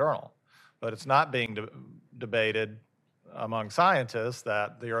in my journal. But it's not being debated among scientists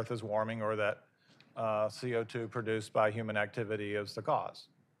that the Earth is warming or that CO2 produced by human activity is the cause.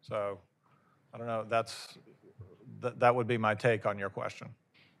 So I don't know, that would be my take on your question.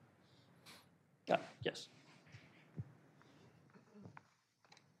 Yes.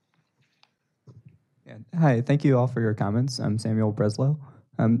 Yeah. Hi, thank you all for your comments. I'm Samuel Breslow.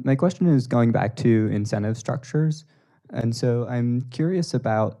 My question is going back to incentive structures. And so I'm curious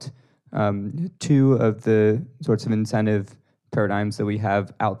about two of the sorts of incentive paradigms that we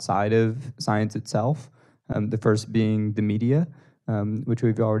have outside of science itself. The first being the media, which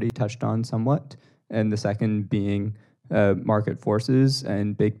we've already touched on somewhat, and the second being market forces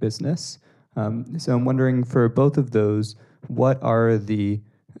and big business. So I'm wondering, for both of those, what are do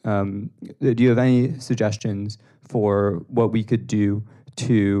you have any suggestions for what we could do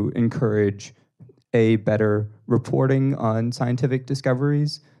to encourage better reporting on scientific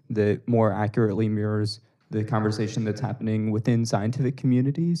discoveries that more accurately mirrors the conversation that's happening within scientific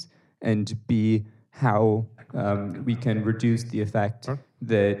communities, and B, how we can reduce the effect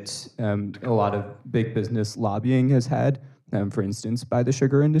that a lot of big business lobbying has had, for instance, by the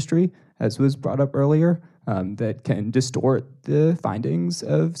sugar industry, as was brought up earlier, that can distort the findings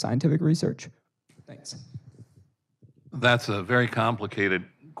of scientific research? Thanks. That's a very complicated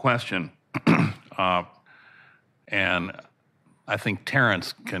question. And I think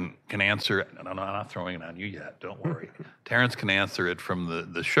Terrence can answer it. I'm not throwing it on you yet, don't worry. Terrence can answer it from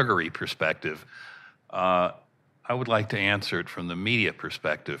the sugary perspective. I would like to answer it from the media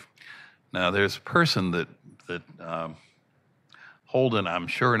perspective. Now, there's a person that Holden, I'm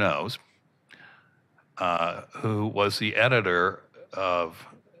sure, knows, who was the editor of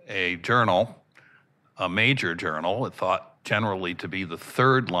a journal, a major journal, it thought generally to be the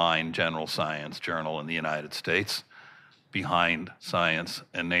third-line general science journal in the United States, behind Science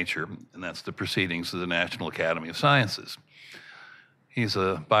and Nature, and that's the Proceedings of the National Academy of Sciences. He's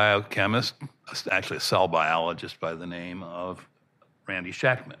a biochemist, actually a cell biologist by the name of Randy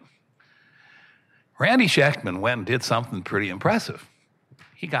Schekman. Randy Schekman went and did something pretty impressive.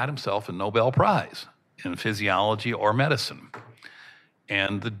 He got himself a Nobel Prize in physiology or medicine.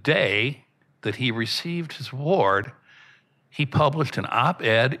 And the day that he received his award, he published an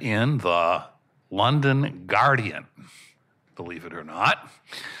op-ed in the London Guardian, believe it or not.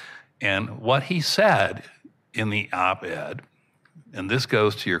 And what he said in the op-ed, and this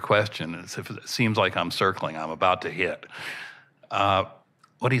goes to your question, it seems like I'm circling, I'm about to hit.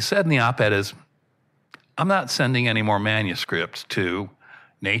 What he said in the op-ed is, I'm not sending any more manuscripts to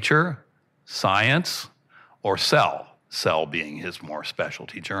Nature, Science, or Cell being his more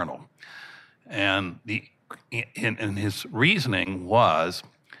specialty journal. And his reasoning was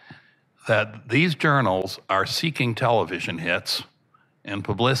that these journals are seeking television hits and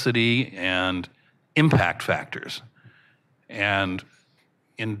publicity and impact factors. And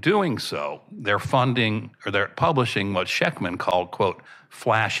in doing so, they're publishing what Schekman called, quote,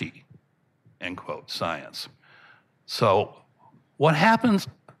 flashy, end quote, science. So what happens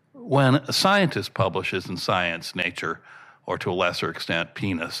when a scientist publishes in Science, Nature, or to a lesser extent,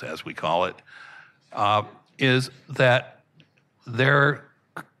 PNAS, as we call it, is that their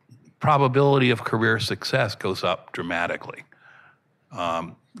probability of career success goes up dramatically.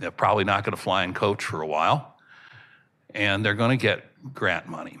 They're probably not going to fly and coach for a while, and they're going to get grant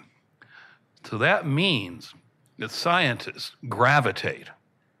money. So that means that scientists gravitate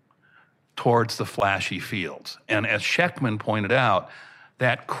towards the flashy fields. And as Schekman pointed out,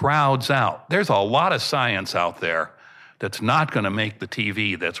 that crowds out. There's a lot of science out there that's not going to make the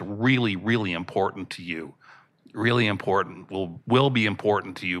TV that's really, really important to you. Really important, will be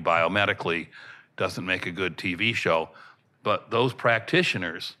important to you biomedically, doesn't make a good TV show. But those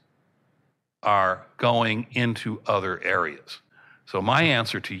practitioners are going into other areas. So my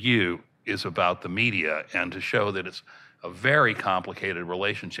answer to you is about the media and to show that it's a very complicated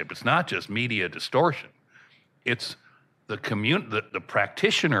relationship. It's not just media distortion. It's the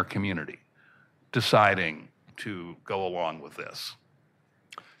practitioner community deciding to go along with this.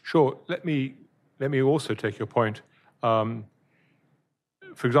 Sure. Let me also take your point. For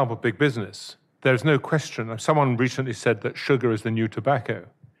example, big business. There's no question. Someone recently said that sugar is the new tobacco,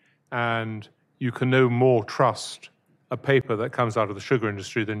 and you can no more trust a paper that comes out of the sugar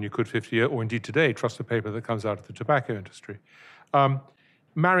industry than you could 50 years, or indeed today, trust a paper that comes out of the tobacco industry.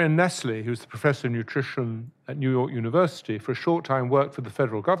 Marion Nestle, who's the professor of nutrition at New York University, for a short time worked for the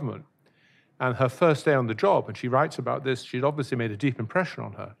federal government. And her first day on the job, and she writes about this, she'd obviously made a deep impression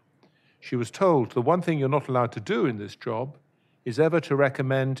on her. She was told the one thing you're not allowed to do in this job is ever to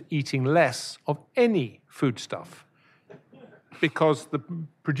recommend eating less of any foodstuff, because the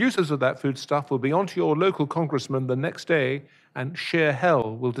producers of that foodstuff will be onto your local congressman the next day and sheer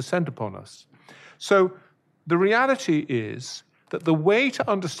hell will descend upon us. So the reality is that the way to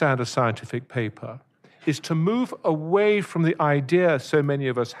understand a scientific paper is to move away from the idea so many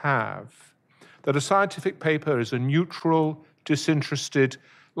of us have that a scientific paper is a neutral, disinterested,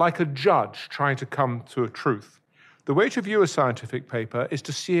 like a judge trying to come to a truth. The way to view a scientific paper is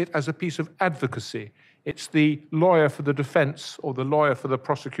to see it as a piece of advocacy. It's the lawyer for the defense or the lawyer for the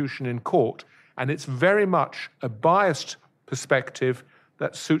prosecution in court, and it's very much a biased perspective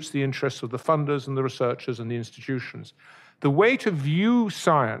that suits the interests of the funders and the researchers and the institutions. The way to view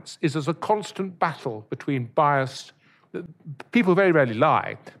science is as a constant battle between biased. People very rarely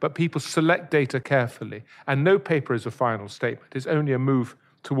lie, but people select data carefully, and no paper is a final statement. It's only a move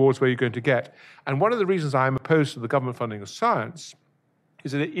towards where you're going to get. And one of the reasons I'm opposed to the government funding of science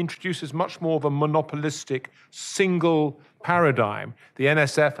is that it introduces much more of a monopolistic single paradigm. The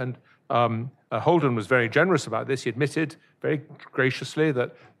NSF and Holden was very generous about this. He admitted very graciously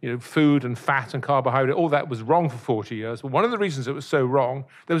that food and fat and carbohydrate, all that was wrong for 40 years. But one of the reasons it was so wrong,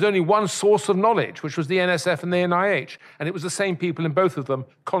 there was only one source of knowledge, which was the NSF and the NIH. And it was the same people in both of them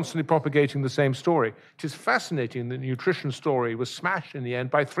constantly propagating the same story. It is fascinating that the nutrition story was smashed in the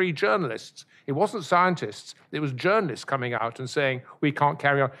end by 3 journalists. It wasn't scientists. It was journalists coming out and saying, we can't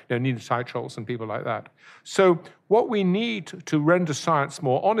carry on, Nina Teicholz and people like that. So what we need to render science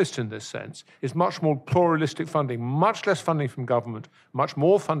more honest in this sense is much more pluralistic funding, much less funding from government, much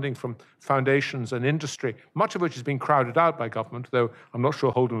more funding from foundations and industry, much of which has been crowded out by government, though I'm not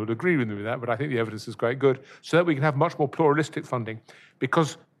sure Holden would agree with me with that, but I think the evidence is quite good, so that we can have much more pluralistic funding,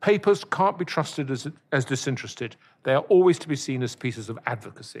 because papers can't be trusted as disinterested. They are always to be seen as pieces of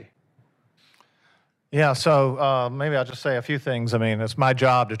advocacy. Yeah, so maybe I'll just say a few things. I mean, it's my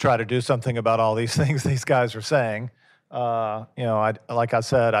job to try to do something about all these things these guys are saying. Like I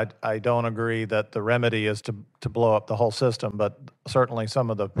said, I don't agree that the remedy is to blow up the whole system, but certainly some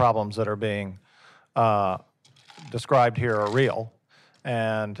of the problems that are being described here are real.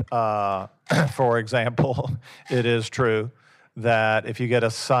 And for example, it is true that if you get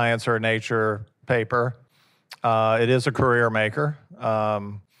a science or Nature paper, it is a career maker.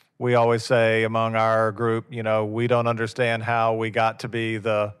 We always say among our group, we don't understand how we got to be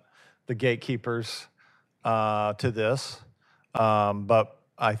the gatekeepers to this, but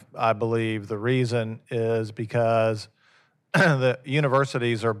I believe the reason is because the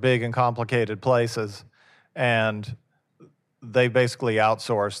universities are big and complicated places, and they basically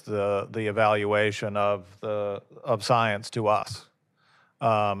outsource the evaluation of science to us.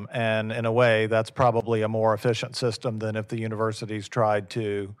 And in a way, that's probably a more efficient system than if the universities tried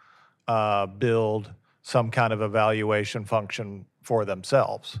to build some kind of evaluation function for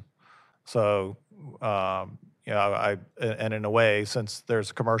themselves. So, and in a way, since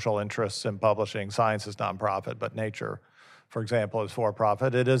there's commercial interests in publishing, science is nonprofit, but Nature, for example, is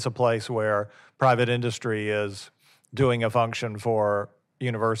for-profit. It is a place where private industry is doing a function for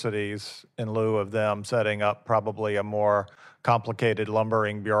universities in lieu of them setting up probably a more complicated,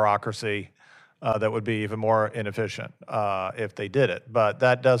 lumbering bureaucracy that would be even more inefficient if they did it. But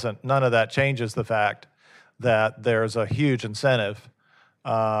none of that changes the fact that there's a huge incentive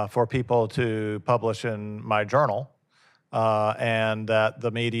for people to publish in my journal, and that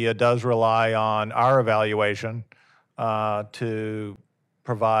the media does rely on our evaluation to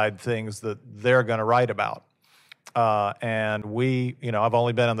provide things that they're going to write about. And I've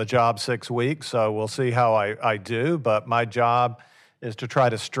only been on the job 6 weeks, so we'll see how I do, but my job is to try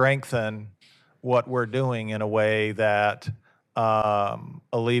to strengthen what we're doing in a way that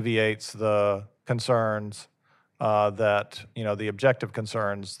alleviates the concerns the objective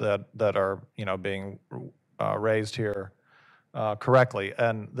concerns that are being raised here correctly.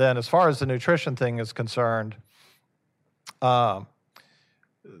 And then as far as the nutrition thing is concerned, the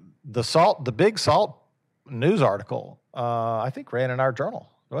big salt news article, I think ran in our journal.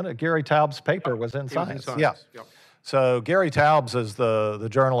 Gary Taubes' paper was in Science. Yeah. Yep. So Gary Taubes is the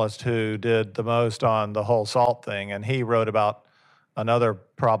journalist who did the most on the whole salt thing, and he wrote about another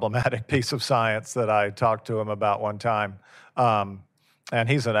problematic piece of science that I talked to him about one time. And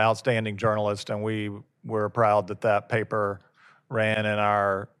he's an outstanding journalist, and we were proud that that paper ran in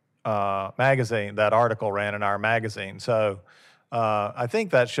our magazine, that article ran in our magazine. So I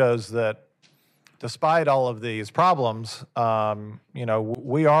think that shows that despite all of these problems,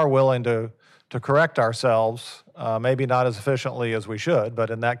 we are willing to correct ourselves, maybe not as efficiently as we should,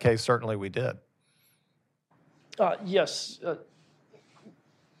 but in that case, certainly we did. Yes.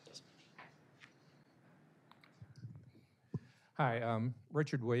 Hi,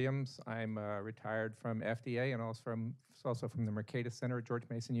 Richard Williams. I'm retired from FDA and also from the Mercatus Center at George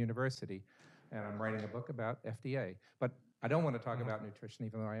Mason University. And I'm writing a book about FDA. But I don't want to talk about nutrition,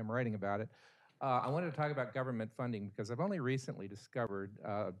 even though I am writing about it. I wanted to talk about government funding because I've only recently discovered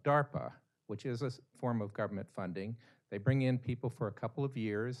DARPA, which is a form of government funding. They bring in people for a couple of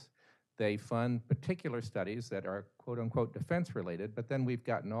years. They fund particular studies that are quote-unquote defense-related, but then we've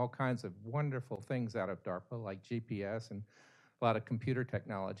gotten all kinds of wonderful things out of DARPA, like GPS and a lot of computer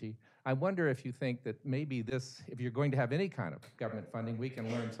technology. I wonder if you think that maybe this, if you're going to have any kind of government funding, we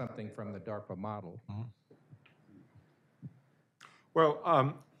can learn something from the DARPA model.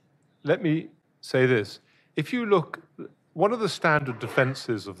 Well, let me say this. If you look, one of the standard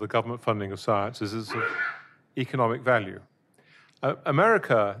defenses of the government funding of science is its economic value.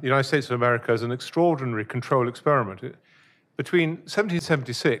 America, the United States of America, is an extraordinary control experiment. Between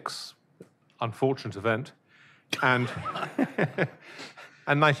 1776, unfortunate event, and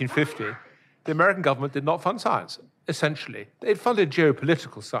 1950, the American government did not fund science, essentially. It funded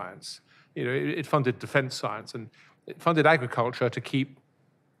geopolitical science. It funded defense science, and it funded agriculture to keep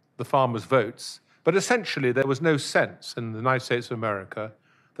the farmers' votes. But essentially, there was no sense in the United States of America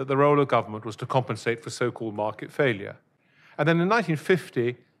that the role of government was to compensate for so-called market failure. And then in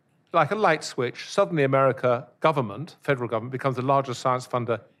 1950, like a light switch, suddenly America government, federal government, becomes the largest science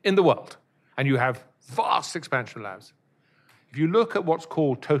funder in the world. And you have vast expansion labs. If you look at what's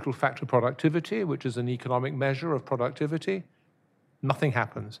called total factor productivity, which is an economic measure of productivity, nothing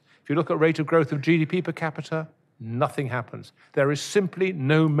happens. If you look at rate of growth of GDP per capita, nothing happens. There is simply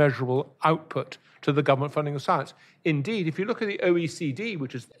no measurable output to the government funding of science. Indeed, if you look at the OECD,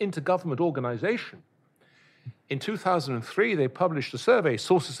 which is an intergovernment organization, in 2003, they published a survey,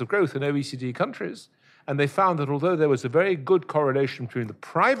 Sources of Growth in OECD countries, and they found that although there was a very good correlation between the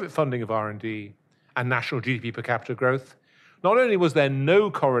private funding of R&D and national GDP per capita growth, not only was there no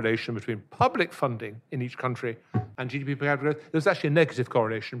correlation between public funding in each country and GDP per capita growth, there was actually a negative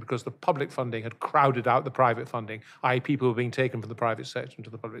correlation because the public funding had crowded out the private funding, i.e. people were being taken from the private sector into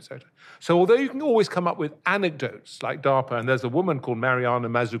the public sector. So although you can always come up with anecdotes like DARPA, and there's a woman called Mariana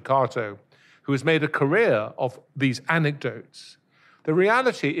Mazzucato who has made a career of these anecdotes, the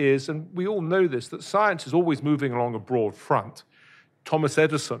reality is, and we all know this, that science is always moving along a broad front. Thomas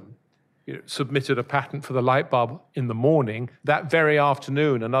Edison submitted a patent for the light bulb in the morning. That very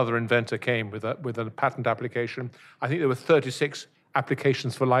afternoon, another inventor came with a patent application. I think there were 36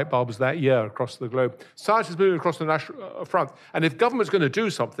 applications for light bulbs that year across the globe. Science is moving across the national front. And if government's going to do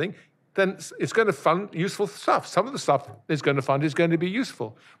something, then it's going to fund useful stuff. Some of the stuff it's going to fund is going to be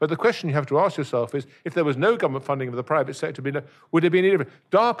useful. But the question you have to ask yourself is, if there was no government funding of the private sector, would it be any different?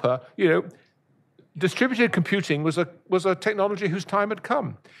 DARPA, distributed computing was a technology whose time had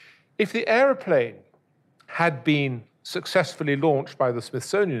come. If the aeroplane had been successfully launched by the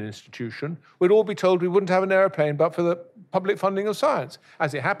Smithsonian Institution, we'd all be told we wouldn't have an airplane but for the public funding of science.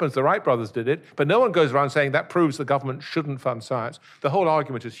 As it happens, the Wright brothers did it, but no one goes around saying that proves the government shouldn't fund science. The whole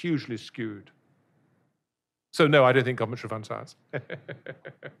argument is hugely skewed. So no, I don't think government should fund science.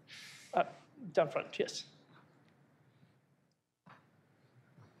 Down front, yes.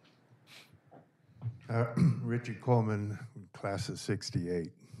 Richard Coleman, class of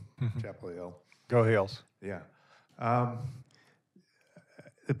 68, Chapel Hill. Go Hills. Yeah. The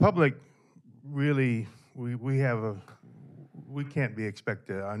public really, we can't be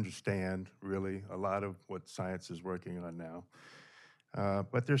expected to understand really a lot of what science is working on now.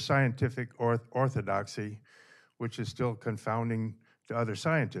 But there's scientific orthodoxy, which is still confounding to other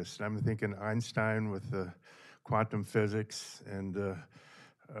scientists. And I'm thinking Einstein with the quantum physics. And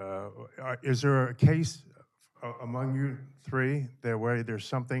is there a case among you three where there's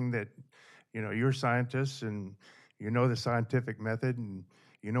something that, you're scientists and you know the scientific method and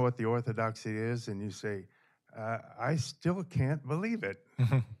you know what the orthodoxy is, and you say, I still can't believe it.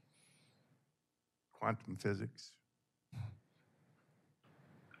 Quantum physics.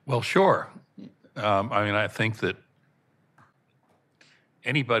 Well, sure. I think that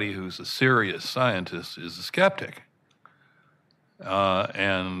anybody who's a serious scientist is a skeptic.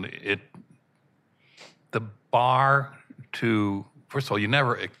 And the bar to first of all, you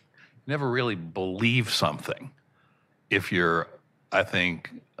never really believe something if you're, I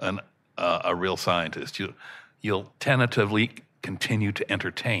think, a real scientist. You'll tentatively continue to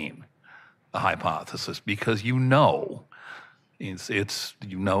entertain a hypothesis because you know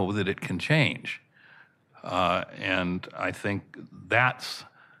you know that it can change. And I think that's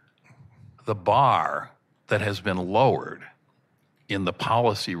the bar that has been lowered in the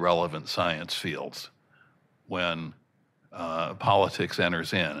policy-relevant science fields when politics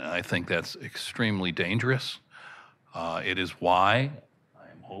enters in. And I think that's extremely dangerous. It is why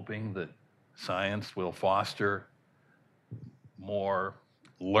I'm hoping that science will foster more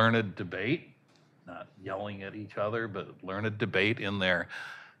learned debate, not yelling at each other, but learned debate in their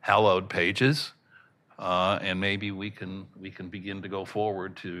hallowed pages. And maybe we can begin to go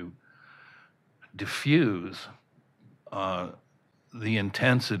forward to diffuse the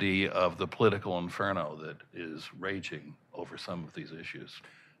intensity of the political inferno that is raging over some of these issues.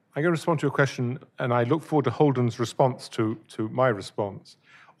 I'm going to respond to your question, and I look forward to Holden's response to my response.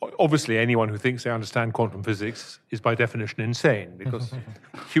 Obviously, anyone who thinks they understand quantum physics is by definition insane, because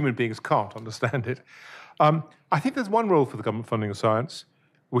human beings can't understand it. I think there's one role for the government funding of science,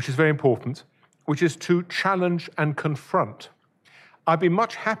 which is very important, which is to challenge and confront. I'd be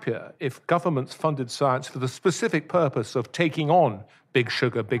much happier if governments funded science for the specific purpose of taking on big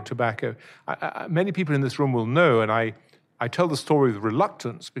sugar, big tobacco. Many people in this room will know, and I tell the story with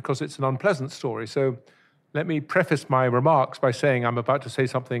reluctance because it's an unpleasant story. So let me preface my remarks by saying I'm about to say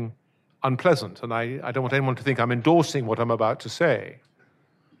something unpleasant, and I don't want anyone to think I'm endorsing what I'm about to say.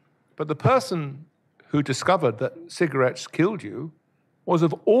 But the person who discovered that cigarettes killed you was,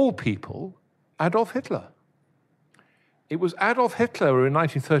 of all people, Adolf Hitler. It was Adolf Hitler in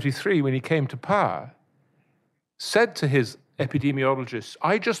 1933, when he came to power, said to his epidemiologists,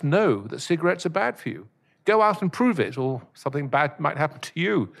 "I just know that cigarettes are bad for you. Go out and prove it, or something bad might happen to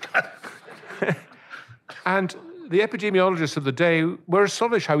you." And the epidemiologists of the day were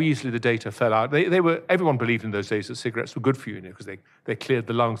astonished how easily the data fell out. Everyone believed in those days that cigarettes were good for you, because they cleared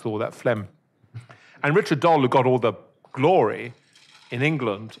the lungs with all that phlegm. And Richard Doll, who got all the glory in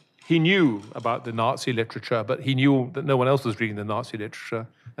England, he knew about the Nazi literature, but he knew that no one else was reading the Nazi literature,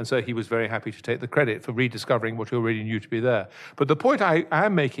 and so he was very happy to take the credit for rediscovering what he already knew to be there. But the point I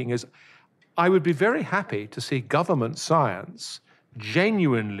am making is I would be very happy to see government science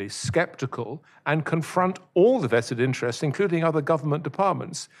genuinely skeptical and confront all the vested interests, including other government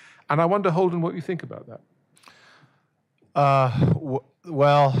departments. And I wonder, Holden, what you think about that.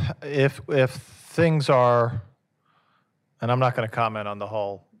 Well, if things are, and I'm not going to comment on the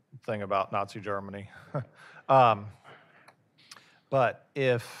whole thing about Nazi Germany, but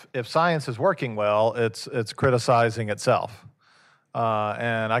if science is working well, it's criticizing itself.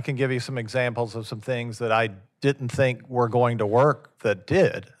 And I can give you some examples of some things that I didn't think were going to work that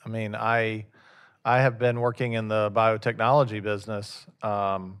did. I mean, I have been working in the biotechnology business,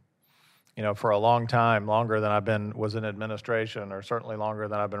 for a long time, longer than was in administration, or certainly longer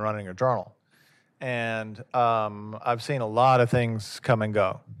than I've been running a journal. And I've seen a lot of things come and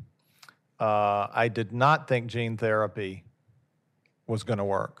go. I did not think gene therapy was going to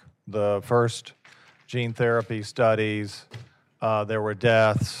work. The first gene therapy studies, there were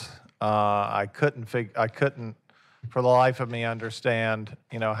deaths. I couldn't, for the life of me, understand,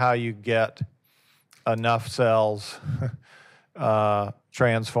 how you get enough cells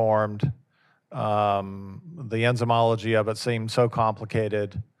transformed. The enzymology of it seemed so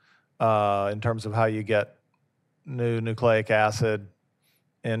complicated in terms of how you get new nucleic acid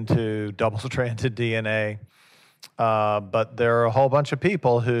into double-stranded DNA. But there are a whole bunch of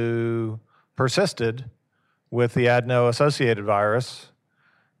people who persisted with the adeno-associated virus,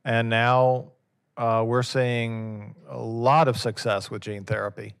 and now we're seeing a lot of success with gene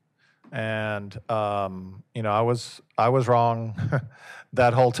therapy. And I was wrong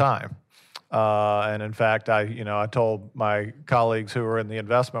that whole time. And in fact, I told my colleagues who were in the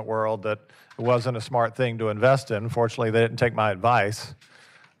investment world that it wasn't a smart thing to invest in. Fortunately, they didn't take my advice.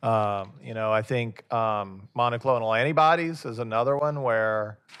 I think monoclonal antibodies is another one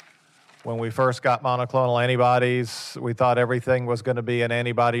where, when we first got monoclonal antibodies, we thought everything was going to be an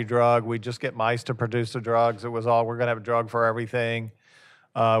antibody drug. We'd just get mice to produce the drugs. It was all, we're going to have a drug for everything.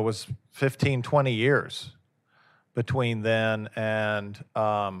 It was 15, 20 years between then and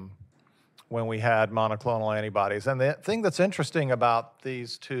when we had monoclonal antibodies. And the thing that's interesting about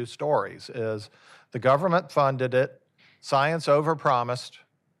these two stories is the government funded it, science overpromised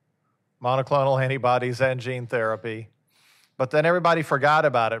monoclonal antibodies and gene therapy, but then everybody forgot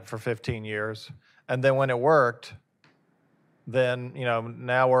about it for 15 years. And then when it worked, then,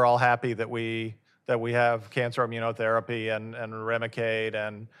 now we're all happy that we that we have cancer immunotherapy and Remicade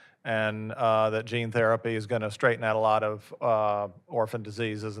and that gene therapy is going to straighten out a lot of orphan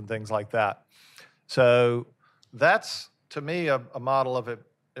diseases and things like that. So that's, to me, a model of it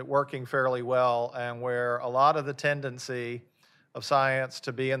working fairly well, and where a lot of the tendency of science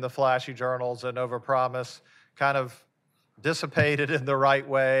to be in the flashy journals and overpromise kind of dissipated in the right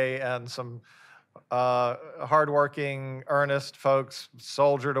way, and some hardworking, earnest folks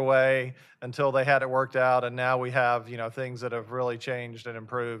soldiered away until they had it worked out, and now we have things that have really changed and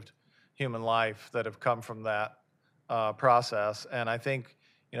improved human life that have come from that process. And I think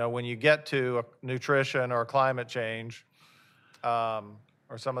when you get to nutrition or climate change,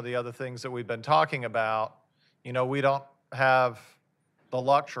 or some of the other things that we've been talking about, we don't have the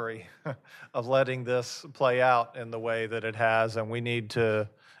luxury of letting this play out in the way that it has, and we need to.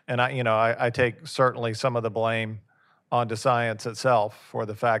 And I take certainly some of the blame onto science itself for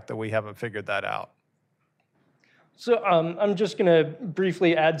the fact that we haven't figured that out. So I'm just going to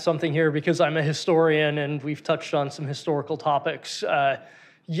briefly add something here because I'm a historian and we've touched on some historical topics.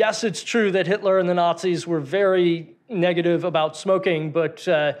 Yes, it's true that Hitler and the Nazis were very negative about smoking, but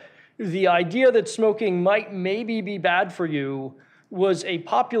the idea that smoking might maybe be bad for you was a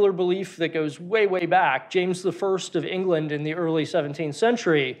popular belief that goes way, way back. James I of England in the early 17th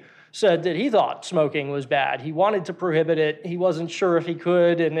century said that he thought smoking was bad. He wanted to prohibit it. He wasn't sure if he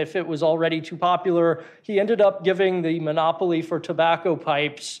could, and if it was already too popular, he ended up giving the monopoly for tobacco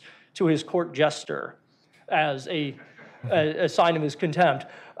pipes to his court jester as a sign of his contempt.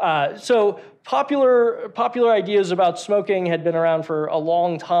 So popular ideas about smoking had been around for a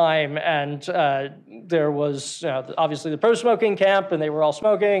long time, and there was obviously the pro-smoking camp, and they were all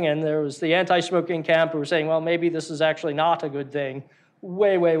smoking, and there was the anti-smoking camp who were saying, well, maybe this is actually not a good thing,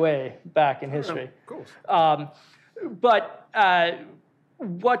 way, way, way back in history. Of course. But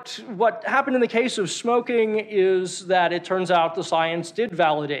what happened in the case of smoking is that it turns out the science did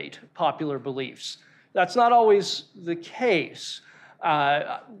validate popular beliefs. That's not always the case.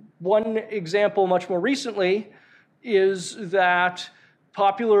 One example much more recently is that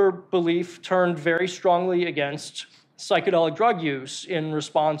popular belief turned very strongly against psychedelic drug use in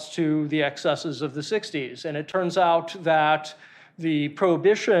response to the excesses of the 60s. And it turns out that the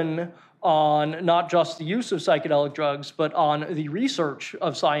prohibition on not just the use of psychedelic drugs, but on the research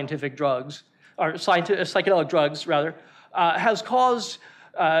of scientific drugs, or psychedelic drugs, rather, has caused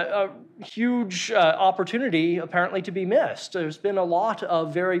a huge opportunity apparently to be missed. There's been a lot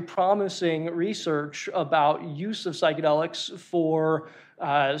of very promising research about use of psychedelics for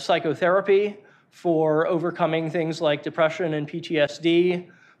psychotherapy, for overcoming things like depression and PTSD,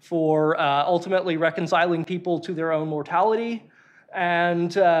 for ultimately reconciling people to their own mortality.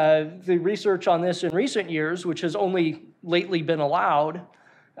 And the research on this in recent years, which has only lately been allowed,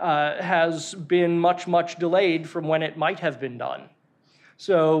 has been much, much delayed from when it might have been done.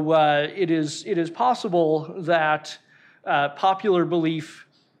 So it is possible that popular belief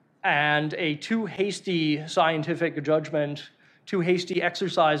and a too hasty scientific judgment, too hasty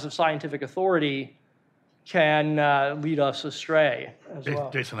exercise of scientific authority can lead us astray as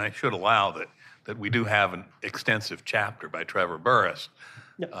well. Jason, I should allow that we do have an extensive chapter by Trevor Burrus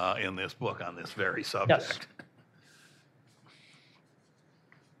in this book on this very subject.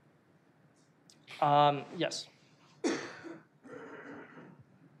 Yes. Yes.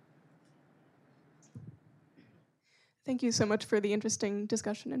 Thank you so much for the interesting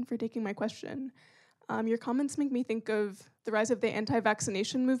discussion and for taking my question. Your comments make me think of the rise of the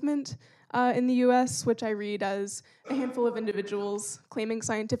anti-vaccination movement in the US, which I read as a handful of individuals claiming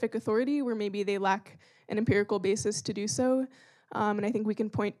scientific authority where maybe they lack an empirical basis to do so. And I think we can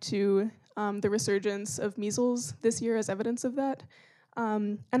point to the resurgence of measles this year as evidence of that.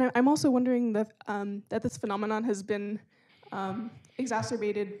 And I'm also wondering that this phenomenon has been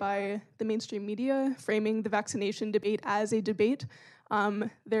exacerbated by the mainstream media framing the vaccination debate as a debate,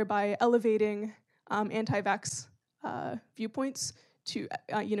 thereby elevating anti-vax viewpoints to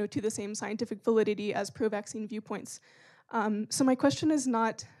the same scientific validity as pro-vaccine viewpoints. So my question is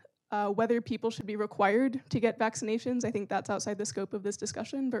not whether people should be required to get vaccinations. I think that's outside the scope of this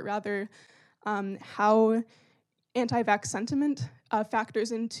discussion, but rather how anti-vax sentiment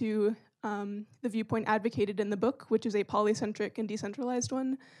factors into the viewpoint advocated in the book, which is a polycentric and decentralized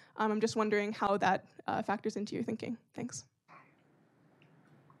one. I'm just wondering how that factors into your thinking. Thanks.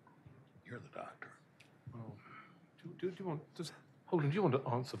 You're the doctor. Well, do you want Holden, do you want to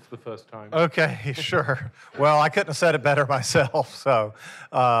answer for the first time? Okay, sure. Well, I couldn't have said it better myself. So,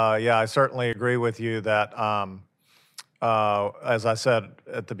 yeah, I certainly agree with you that, as I said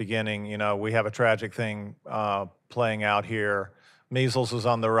at the beginning, we have a tragic thing playing out here measles is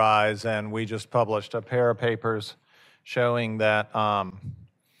on the rise, and we just published a pair of papers showing that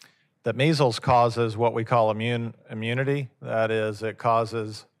that measles causes what we call immunity. That is, it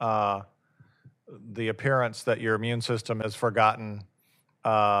causes the appearance that your immune system has forgotten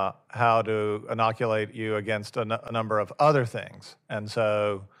how to inoculate you against a number of other things. And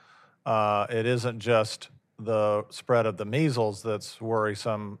so it isn't just the spread of the measles that's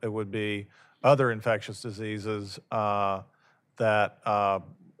worrisome. It would be other infectious diseases that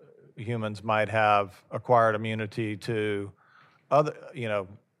humans might have acquired immunity to, other,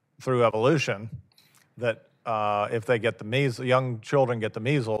 through evolution, that if they get the measles, young children get the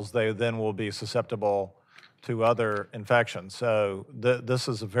measles, they then will be susceptible to other infections. So this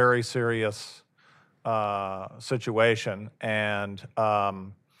is a very serious situation. And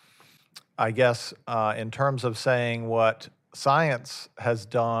I guess in terms of saying what science has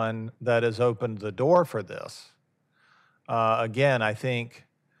done that has opened the door for this, again, I think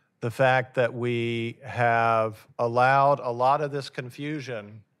the fact that we have allowed a lot of this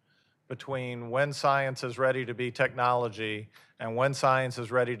confusion between when science is ready to be technology and when science is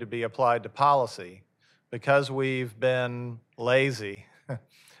ready to be applied to policy, because we've been lazy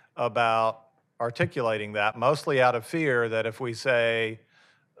about articulating that, mostly out of fear that if we say,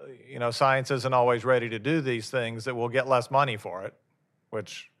 science isn't always ready to do these things, that we'll get less money for it,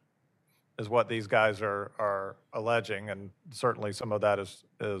 which is what these guys are alleging, and certainly some of that is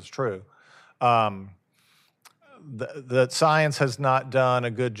true. That science has not done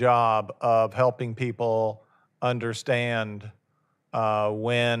a good job of helping people understand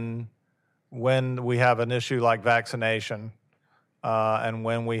when we have an issue like vaccination and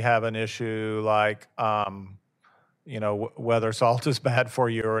when we have an issue like whether salt is bad for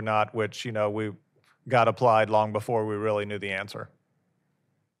you or not, which we got applied long before we really knew the answer.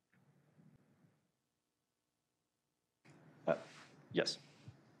 Yes.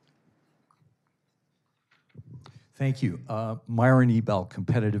 Thank you. Myron Ebel,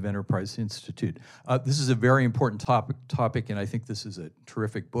 Competitive Enterprise Institute. This is a very important topic, and I think this is a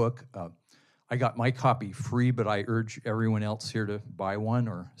terrific book. I got my copy free, but I urge everyone else here to buy one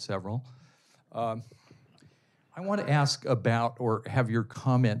or several. I want to ask about, or have your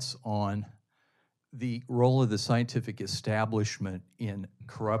comments on, the role of the scientific establishment in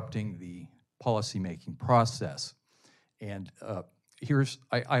corrupting the policymaking process. And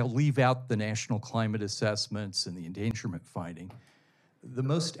I'll leave out the national climate assessments and the endangerment finding. The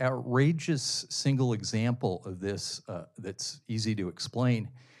most outrageous single example of this that's easy to explain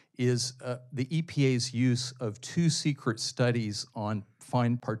is the EPA's use of 2 secret studies on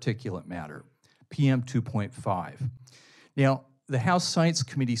fine particulate matter, PM 2.5. Now, the House Science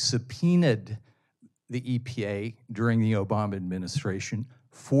Committee subpoenaed the EPA during the Obama administration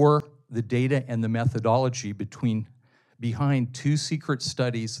for the data and the methodology behind 2 secret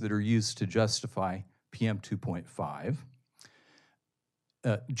studies that are used to justify PM 2.5.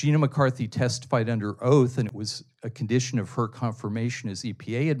 Gina McCarthy testified under oath, and it was a condition of her confirmation as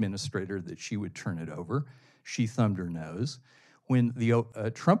EPA administrator that she would turn it over. She thumbed her nose. When the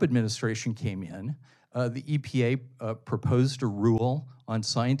Trump administration came in, the EPA proposed a rule on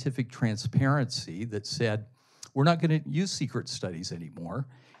scientific transparency that said, we're not going to use secret studies anymore.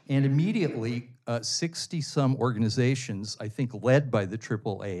 And immediately, 60-some organizations, I think led by the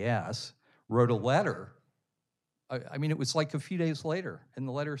AAAS, wrote a letter. I mean, it was like a few days later, and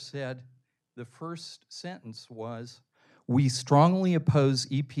the letter said, the first sentence was, we strongly oppose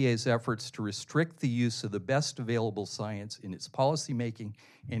EPA's efforts to restrict the use of the best available science in its policymaking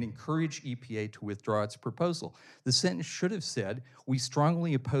and encourage EPA to withdraw its proposal. The sentence should have said, we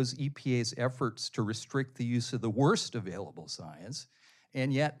strongly oppose EPA's efforts to restrict the use of the worst available science,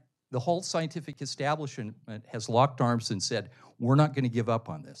 and yet the whole scientific establishment has locked arms and said, we're not going to give up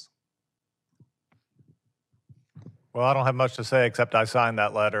on this. Well, I don't have much to say except I signed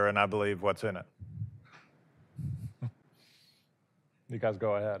that letter and I believe what's in it. You guys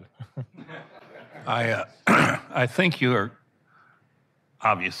go ahead. I think you are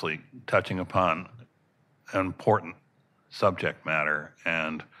obviously touching upon an important subject matter,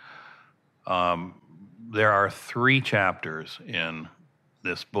 and there are 3 chapters in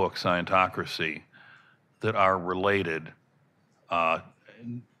this book, Scientocracy, that are related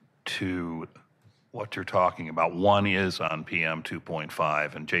to what you're talking about. One is on PM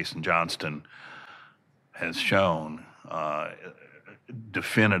 2.5, and Jason Johnston has shown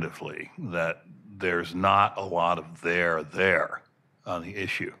definitively that there's not a lot of there on the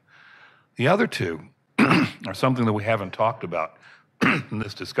issue. The other 2 are something that we haven't talked about in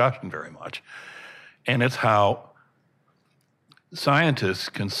this discussion very much, and it's how scientists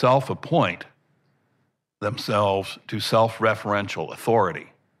can self-appoint themselves to self-referential authority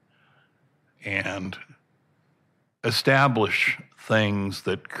and establish things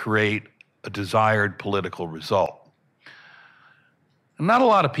that create a desired political result. And not a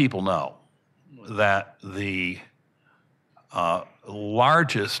lot of people know that the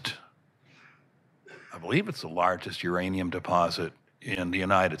largest, I believe it's the largest uranium deposit in the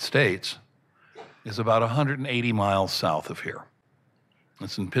United States, is about 180 miles south of here.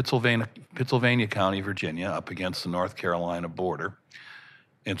 It's in Pittsylvania County, Virginia, up against the North Carolina border.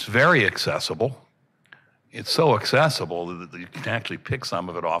 It's very accessible. It's so accessible that you can actually pick some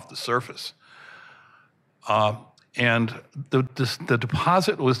of it off the surface. And the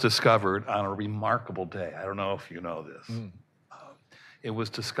deposit was discovered on a remarkable day. I don't know if you know this. It was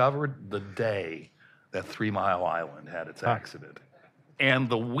discovered the day that 3 Mile Island had its accident, and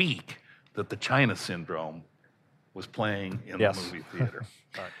the week that the China Syndrome was playing in the movie theater.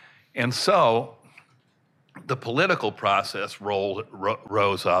 And so the political process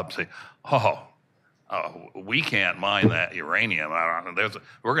rose up, saying, we can't mine that uranium.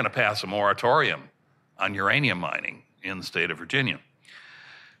 We're going to pass a moratorium on uranium mining in the state of Virginia.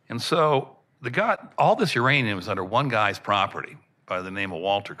 And so all this uranium is under one guy's property by the name of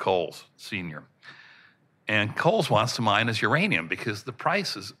Walter Coles, Sr. And Coles wants to mine his uranium because the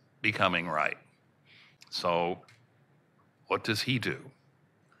price is becoming right. So what does he do?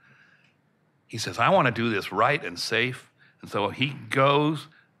 He says, I want to do this right and safe. And so he goes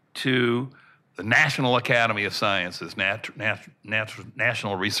to the National Academy of Sciences,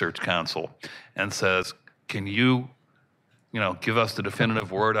 National Research Council, and says, can you give us the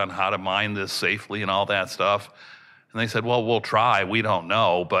definitive word on how to mine this safely and all that stuff? And they said, well, we'll try. We don't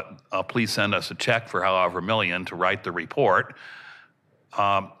know, but please send us a check for however million to write the report.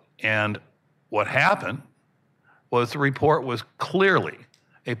 And what happened was the report was clearly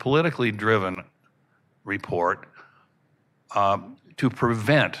a politically driven report to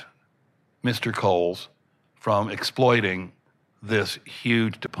prevent Mr. Coles from exploiting this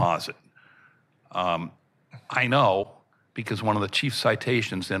huge deposit. I know because one of the chief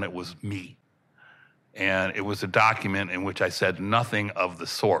citations in it was me. And it was a document in which I said nothing of the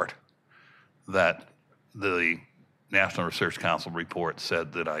sort that the National Research Council report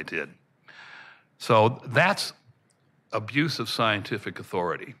said that I did. So that's abuse of scientific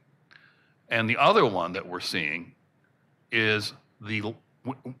authority. And the other one that we're seeing is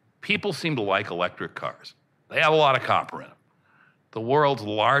people seem to like electric cars. They have a lot of copper in them. The world's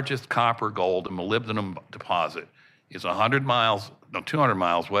largest copper, gold, and molybdenum deposit is 200 miles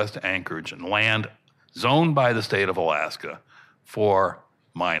west of Anchorage, and land zoned by the state of Alaska for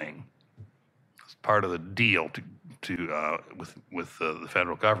mining. It's part of the deal with the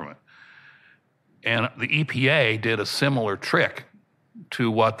federal government. And the EPA did a similar trick to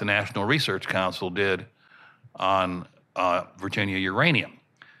what the National Research Council did on Virginia uranium.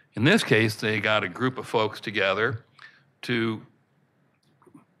 In this case, they got a group of folks together to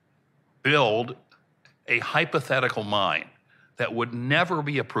build a hypothetical mine that would never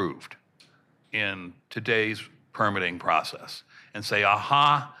be approved in today's permitting process, and say,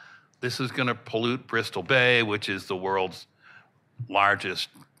 aha, this is going to pollute Bristol Bay, which is the world's largest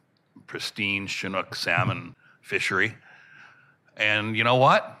pristine Chinook salmon fishery. And you know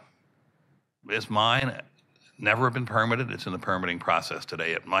what? This mine never been permitted. It's in the permitting process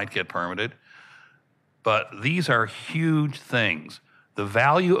today. It might get permitted. But these are huge things. The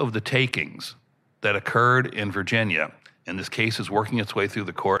value of the takings that occurred in Virginia, and this case is working its way through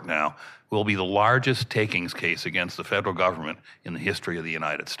the court now, will be the largest takings case against the federal government in the history of the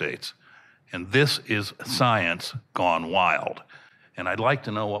United States. And this is science gone wild. And I'd like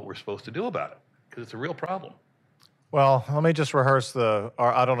to know what we're supposed to do about it, because it's a real problem. Well, let me just rehearse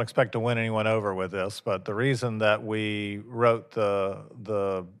I don't expect to win anyone over with this, but the reason that we wrote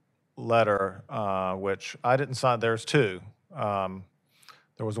the letter, which I didn't sign, there's two.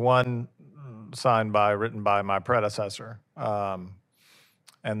 There was one written by my predecessor,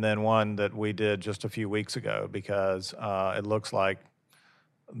 and then one that we did just a few weeks ago, because it looks like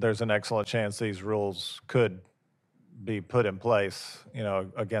there's an excellent chance these rules could be put in place,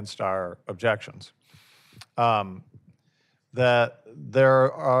 against our objections. That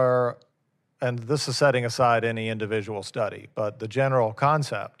there are, and this is setting aside any individual study, but the general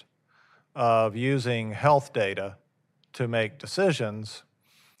concept of using health data to make decisions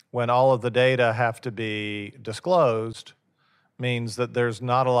when all of the data have to be disclosed means that there's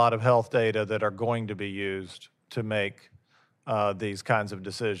not a lot of health data that are going to be used to make these kinds of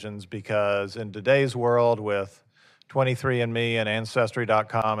decisions, because in today's world with 23andMe and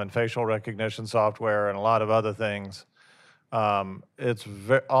Ancestry.com and facial recognition software and a lot of other things, it's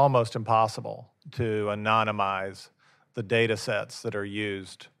almost impossible to anonymize the data sets that are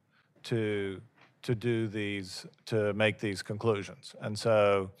used to make these conclusions. And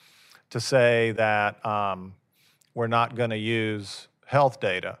so to say that we're not going to use health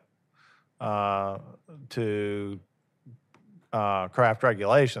data to craft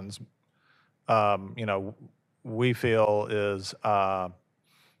regulations, we feel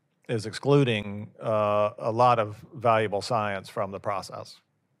is excluding a lot of valuable science from the process.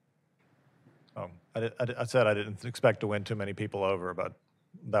 I said I didn't expect to win too many people over, but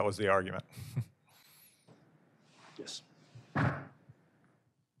that was the argument. Yes.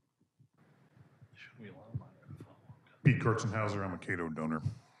 Pete Kurtzenhauser, I'm a Cato donor.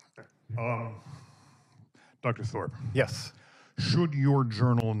 Dr. Thorpe, Yes. should your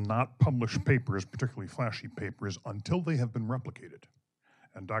journal not publish papers, particularly flashy papers, until they have been replicated?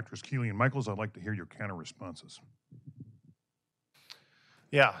 And Drs. Keeley and Michaels, I'd like to hear your counter responses.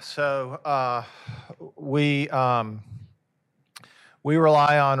 Yeah, so we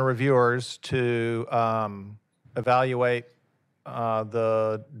rely on reviewers to evaluate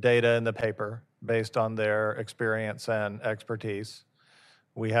the data in the paper based on their experience and expertise.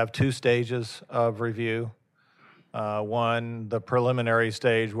 We have 2 stages of review. One, the preliminary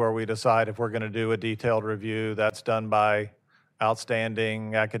stage where we decide if we're going to do a detailed review. That's done by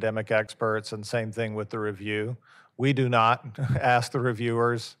outstanding academic experts, and same thing with the review. We do not ask the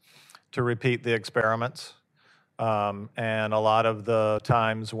reviewers to repeat the experiments. And a lot of the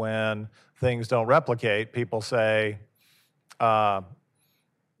times when things don't replicate, people say that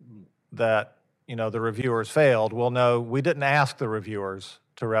the reviewers failed. Well, no, we didn't ask the reviewers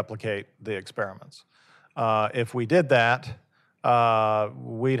to replicate the experiments. If we did that,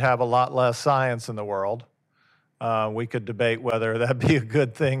 we'd have a lot less science in the world. We could debate whether that'd be a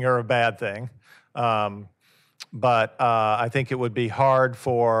good thing or a bad thing. But I think it would be hard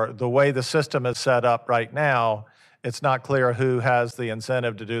for the way the system is set up right now. It's not clear who has the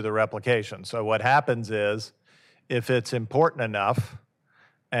incentive to do the replication. So what happens is, if it's important enough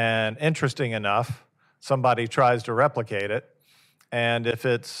and interesting enough, somebody tries to replicate it. And if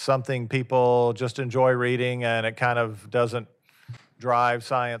it's something people just enjoy reading and it kind of doesn't drive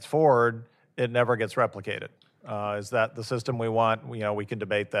science forward, it never gets replicated. Is that the system we want? We can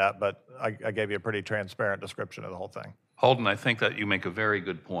debate that, but I gave you a pretty transparent description of the whole thing. Holden, I think that you make a very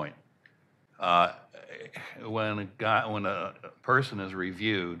good point. When a person is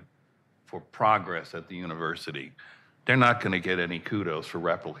reviewed for progress at the university, they're not going to get any kudos for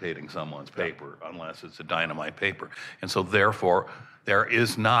replicating someone's paper unless it's a dynamite paper. And so therefore, there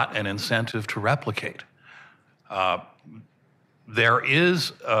is not an incentive to replicate. There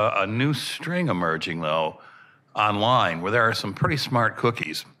is a new string emerging, though, online, where there are some pretty smart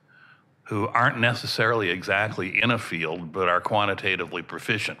cookies who aren't necessarily exactly in a field, but are quantitatively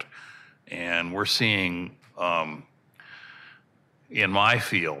proficient. And we're seeing, in my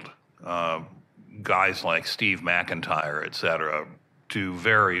field, guys like Steve McIntyre, et cetera, do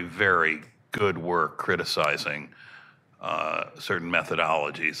very, very good work criticizing certain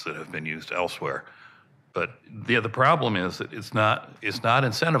methodologies that have been used elsewhere. But the problem is that it's not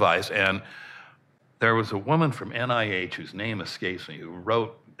incentivized. And there was a woman from NIH whose name escapes me, who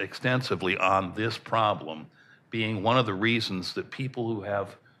wrote extensively on this problem being one of the reasons that people who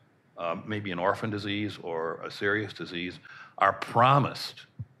have maybe an orphan disease or a serious disease are promised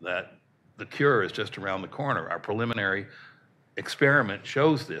that the cure is just around the corner. Our preliminary experiment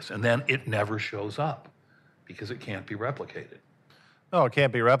shows this, and then it never shows up because it can't be replicated. No, it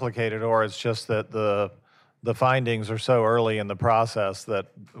can't be replicated, or it's just that the findings are so early in the process that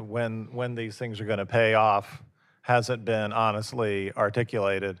when these things are going to pay off hasn't been honestly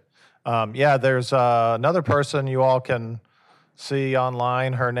articulated. Yeah, there's another person you all can see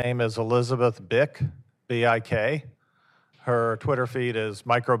online. Her name is Elizabeth Bick, B-I-K. Her Twitter feed is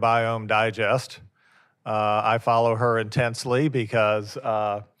Microbiome Digest. I follow her intensely because,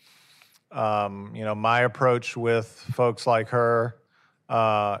 my approach with folks like her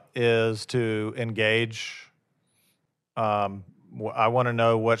is to engage. I want to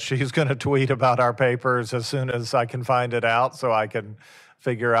know what she's going to tweet about our papers as soon as I can find it out so I can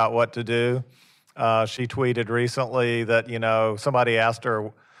figure out what to do. She tweeted recently that, somebody asked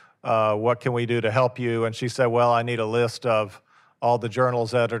her, what can we do to help you? And she said, well, I need a list of all the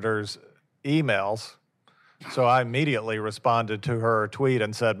journal's editors' emails. So I immediately responded to her tweet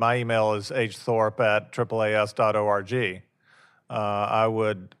and said, my email is hthorpe@AAAS.org.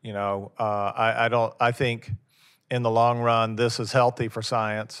 I think in the long run, this is healthy for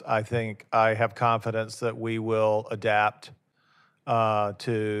science. I think I have confidence that we will adapt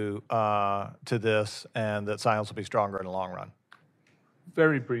to this, and that science will be stronger in the long run?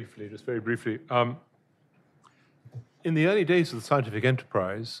 Very briefly, just very briefly. In the early days of the scientific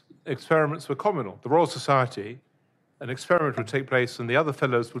enterprise, experiments were communal. The Royal Society, an experiment would take place and the other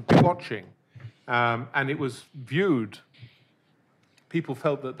fellows would be watching. And it was viewed, people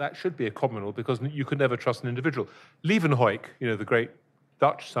felt that that should be a communal because you could never trust an individual. Leeuwenhoek, the great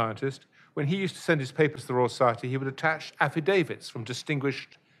Dutch scientist, when he used to send his papers to the Royal Society, he would attach affidavits from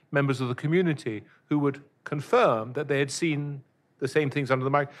distinguished members of the community who would confirm that they had seen the same things under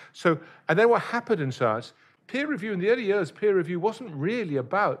the microscope. And then what happened in science, peer review, in the early years, peer review wasn't really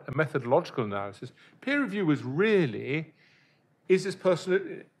about a methodological analysis. Peer review was really, is this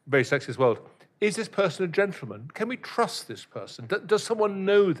person, very sexist world, is this person a gentleman? Can we trust this person? Does someone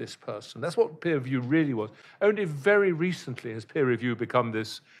know this person? That's what peer review really was. Only very recently has peer review become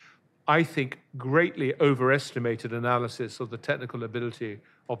this, I think, greatly overestimated analysis of the technical ability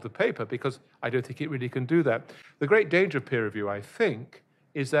of the paper, because I don't think it really can do that. The great danger of peer review, I think,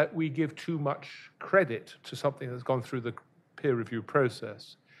 is that we give too much credit to something that's gone through the peer review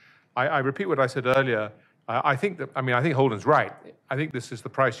process. I repeat what I said earlier. I think Holden's right. I think this is the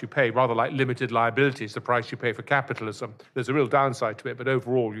price you pay, rather like limited liability. It's the price you pay for capitalism. There's a real downside to it, but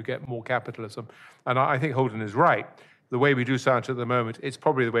overall you get more capitalism. And I think Holden is right. The way we do science at the moment, it's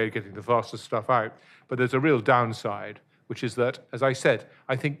probably the way of getting the fastest stuff out. But there's a real downside, which is that, as I said,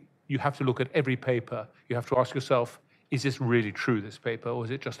 I think you have to look at every paper. You have to ask yourself, is this really true, this paper, or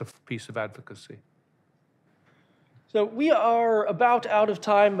is it just a piece of advocacy? So we are about out of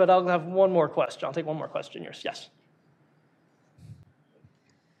time, but I'll have one more question. I'll take one more question. Yes.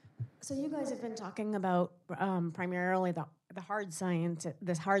 So you guys have been talking about primarily the hard science,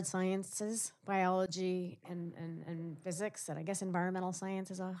 the hard sciences, biology and physics, and I guess environmental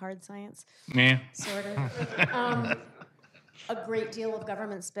science is a hard science. Yeah. Sort of. A great deal of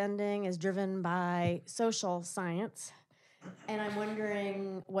government spending is driven by social science. And I'm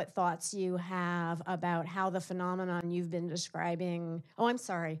wondering what thoughts you have about how the phenomenon you've been describing. Oh, I'm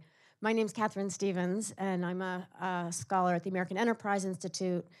sorry. My name's Catherine Stevens, and I'm a scholar at the American Enterprise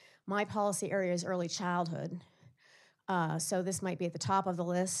Institute. My policy area is early childhood. So this might be at the top of the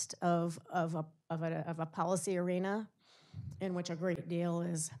list of a policy arena in which a great deal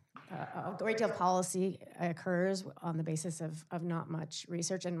of policy occurs on the basis of not much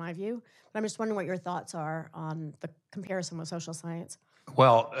research, in my view. But I'm just wondering what your thoughts are on the comparison with social science.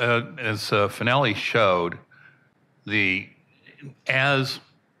 Well, as Finelli showed, as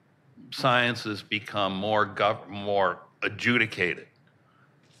sciences become more adjudicated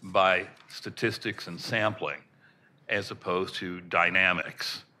by statistics and sampling, as opposed to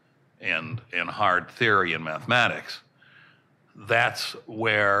dynamics and hard theory and mathematics, that's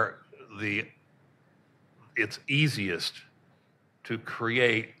where it's easiest to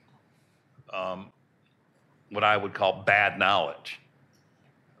create what I would call bad knowledge.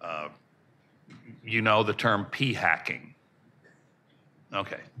 You know the term p-hacking.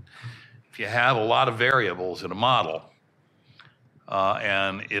 Okay. If you have a lot of variables in a model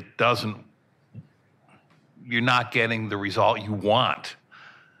and you're not getting the result you want,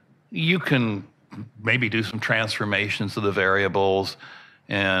 you can maybe do some transformations of the variables.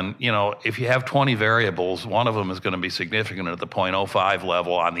 And, if you have 20 variables, one of them is going to be significant at the 0.05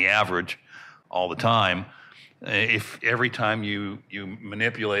 level on the average all the time. If every time you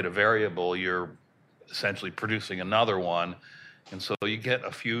manipulate a variable, you're essentially producing another one. And so you get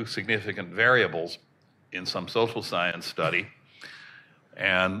a few significant variables in some social science study.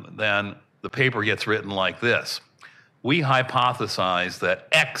 And then the paper gets written like this. We hypothesize that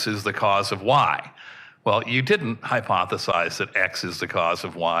X is the cause of Y. Well, you didn't hypothesize that X is the cause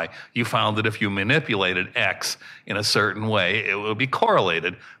of Y. You found that if you manipulated X in a certain way, it would be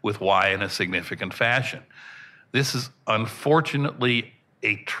correlated with Y in a significant fashion. This is unfortunately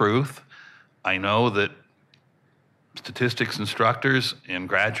a truth. I know that statistics instructors in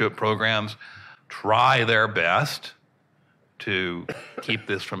graduate programs try their best to keep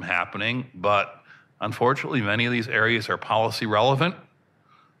this from happening, but unfortunately, many of these areas are policy relevant,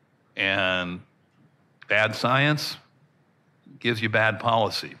 and bad science gives you bad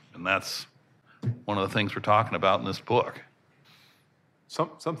policy. And that's one of the things we're talking about in this book.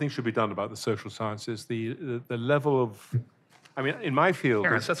 Something should be done about the social sciences. The level of, in my field...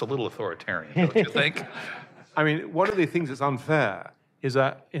 Terence, that's a little authoritarian, don't you think? One of the things that's unfair is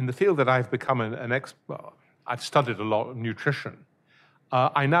that in the field that I've become an expert, I've studied a lot of nutrition.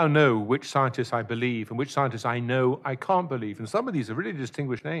 I now know which scientists I believe and which scientists I know I can't believe. And some of these are really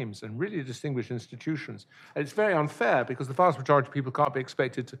distinguished names and really distinguished institutions. And it's very unfair because the vast majority of people can't be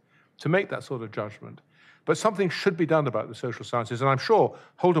expected to make that sort of judgment. But something should be done about the social sciences, and I'm sure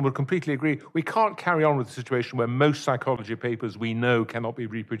Holden would completely agree. We can't carry on with a situation where most psychology papers we know cannot be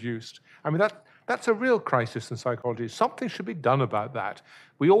reproduced. I mean, that's a real crisis in psychology. Something should be done about that.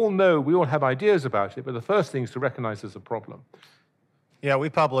 We all know, we all have ideas about it, but the first thing is to recognize there's a problem. Yeah, we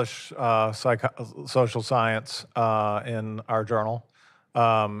publish social science in our journal,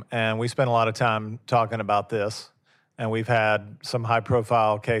 and we spend a lot of time talking about this. And we've had some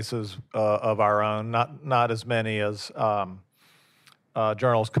high-profile cases of our own, not as many as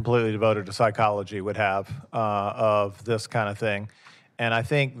journals completely devoted to psychology would have of this kind of thing. And I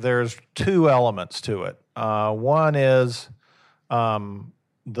think there's two elements to it. One is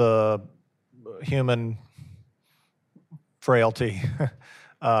the human frailty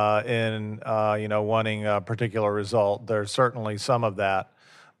in wanting a particular result. There's certainly some of that.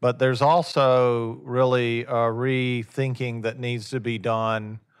 But there's also really a rethinking that needs to be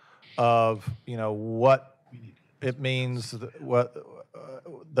done of, what it means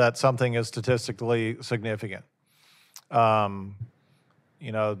that something is statistically significant. I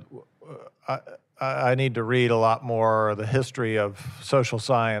need to read a lot more of the history of social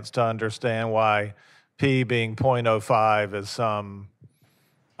science to understand why P being 0.05 is some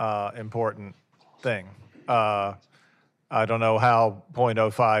important thing. I don't know how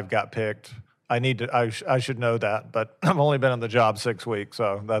 0.05 got picked. I should know that, but I've only been on the job 6 weeks,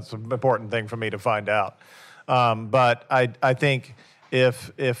 so that's an important thing for me to find out. But I think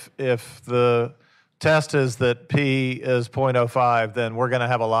if the test is that P is 0.05, then we're going to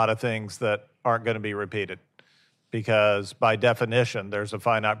have a lot of things that aren't going to be repeated, because by definition, there's a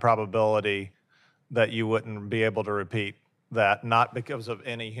finite probability that you wouldn't be able to repeat that, not because of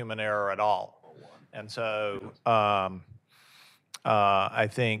any human error at all. And so I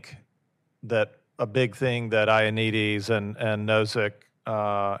think that a big thing that Ioannidis and Nozick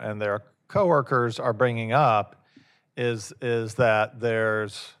and their coworkers are bringing up is that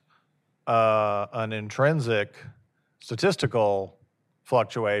there's an intrinsic statistical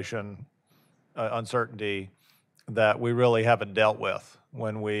fluctuation, uncertainty, that we really haven't dealt with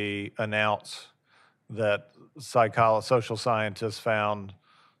when we announce that social scientists found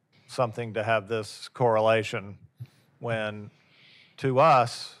something to have this correlation, when to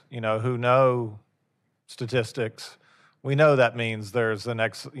us, who know statistics, we know that means there's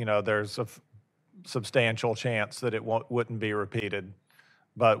there's a substantial chance that it wouldn't be repeated,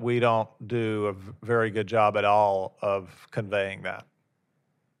 but we don't do a very good job at all of conveying that.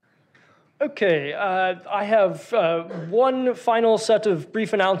 Okay, I have one final set of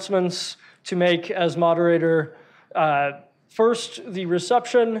brief announcements to make as moderator. First, the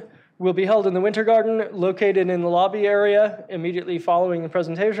reception will be held in the Winter Garden, located in the lobby area immediately following the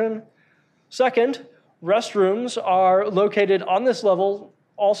presentation. Second, restrooms are located on this level,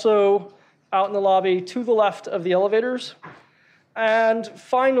 also out in the lobby to the left of the elevators. And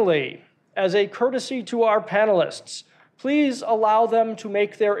finally, as a courtesy to our panelists, please allow them to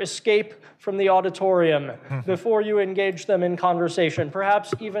make their escape from the auditorium before you engage them in conversation.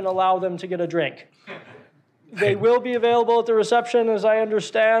 Perhaps even allow them to get a drink. They will be available at the reception, as I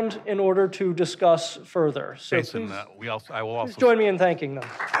understand, in order to discuss further. So Jason, please I will also join me in thanking them.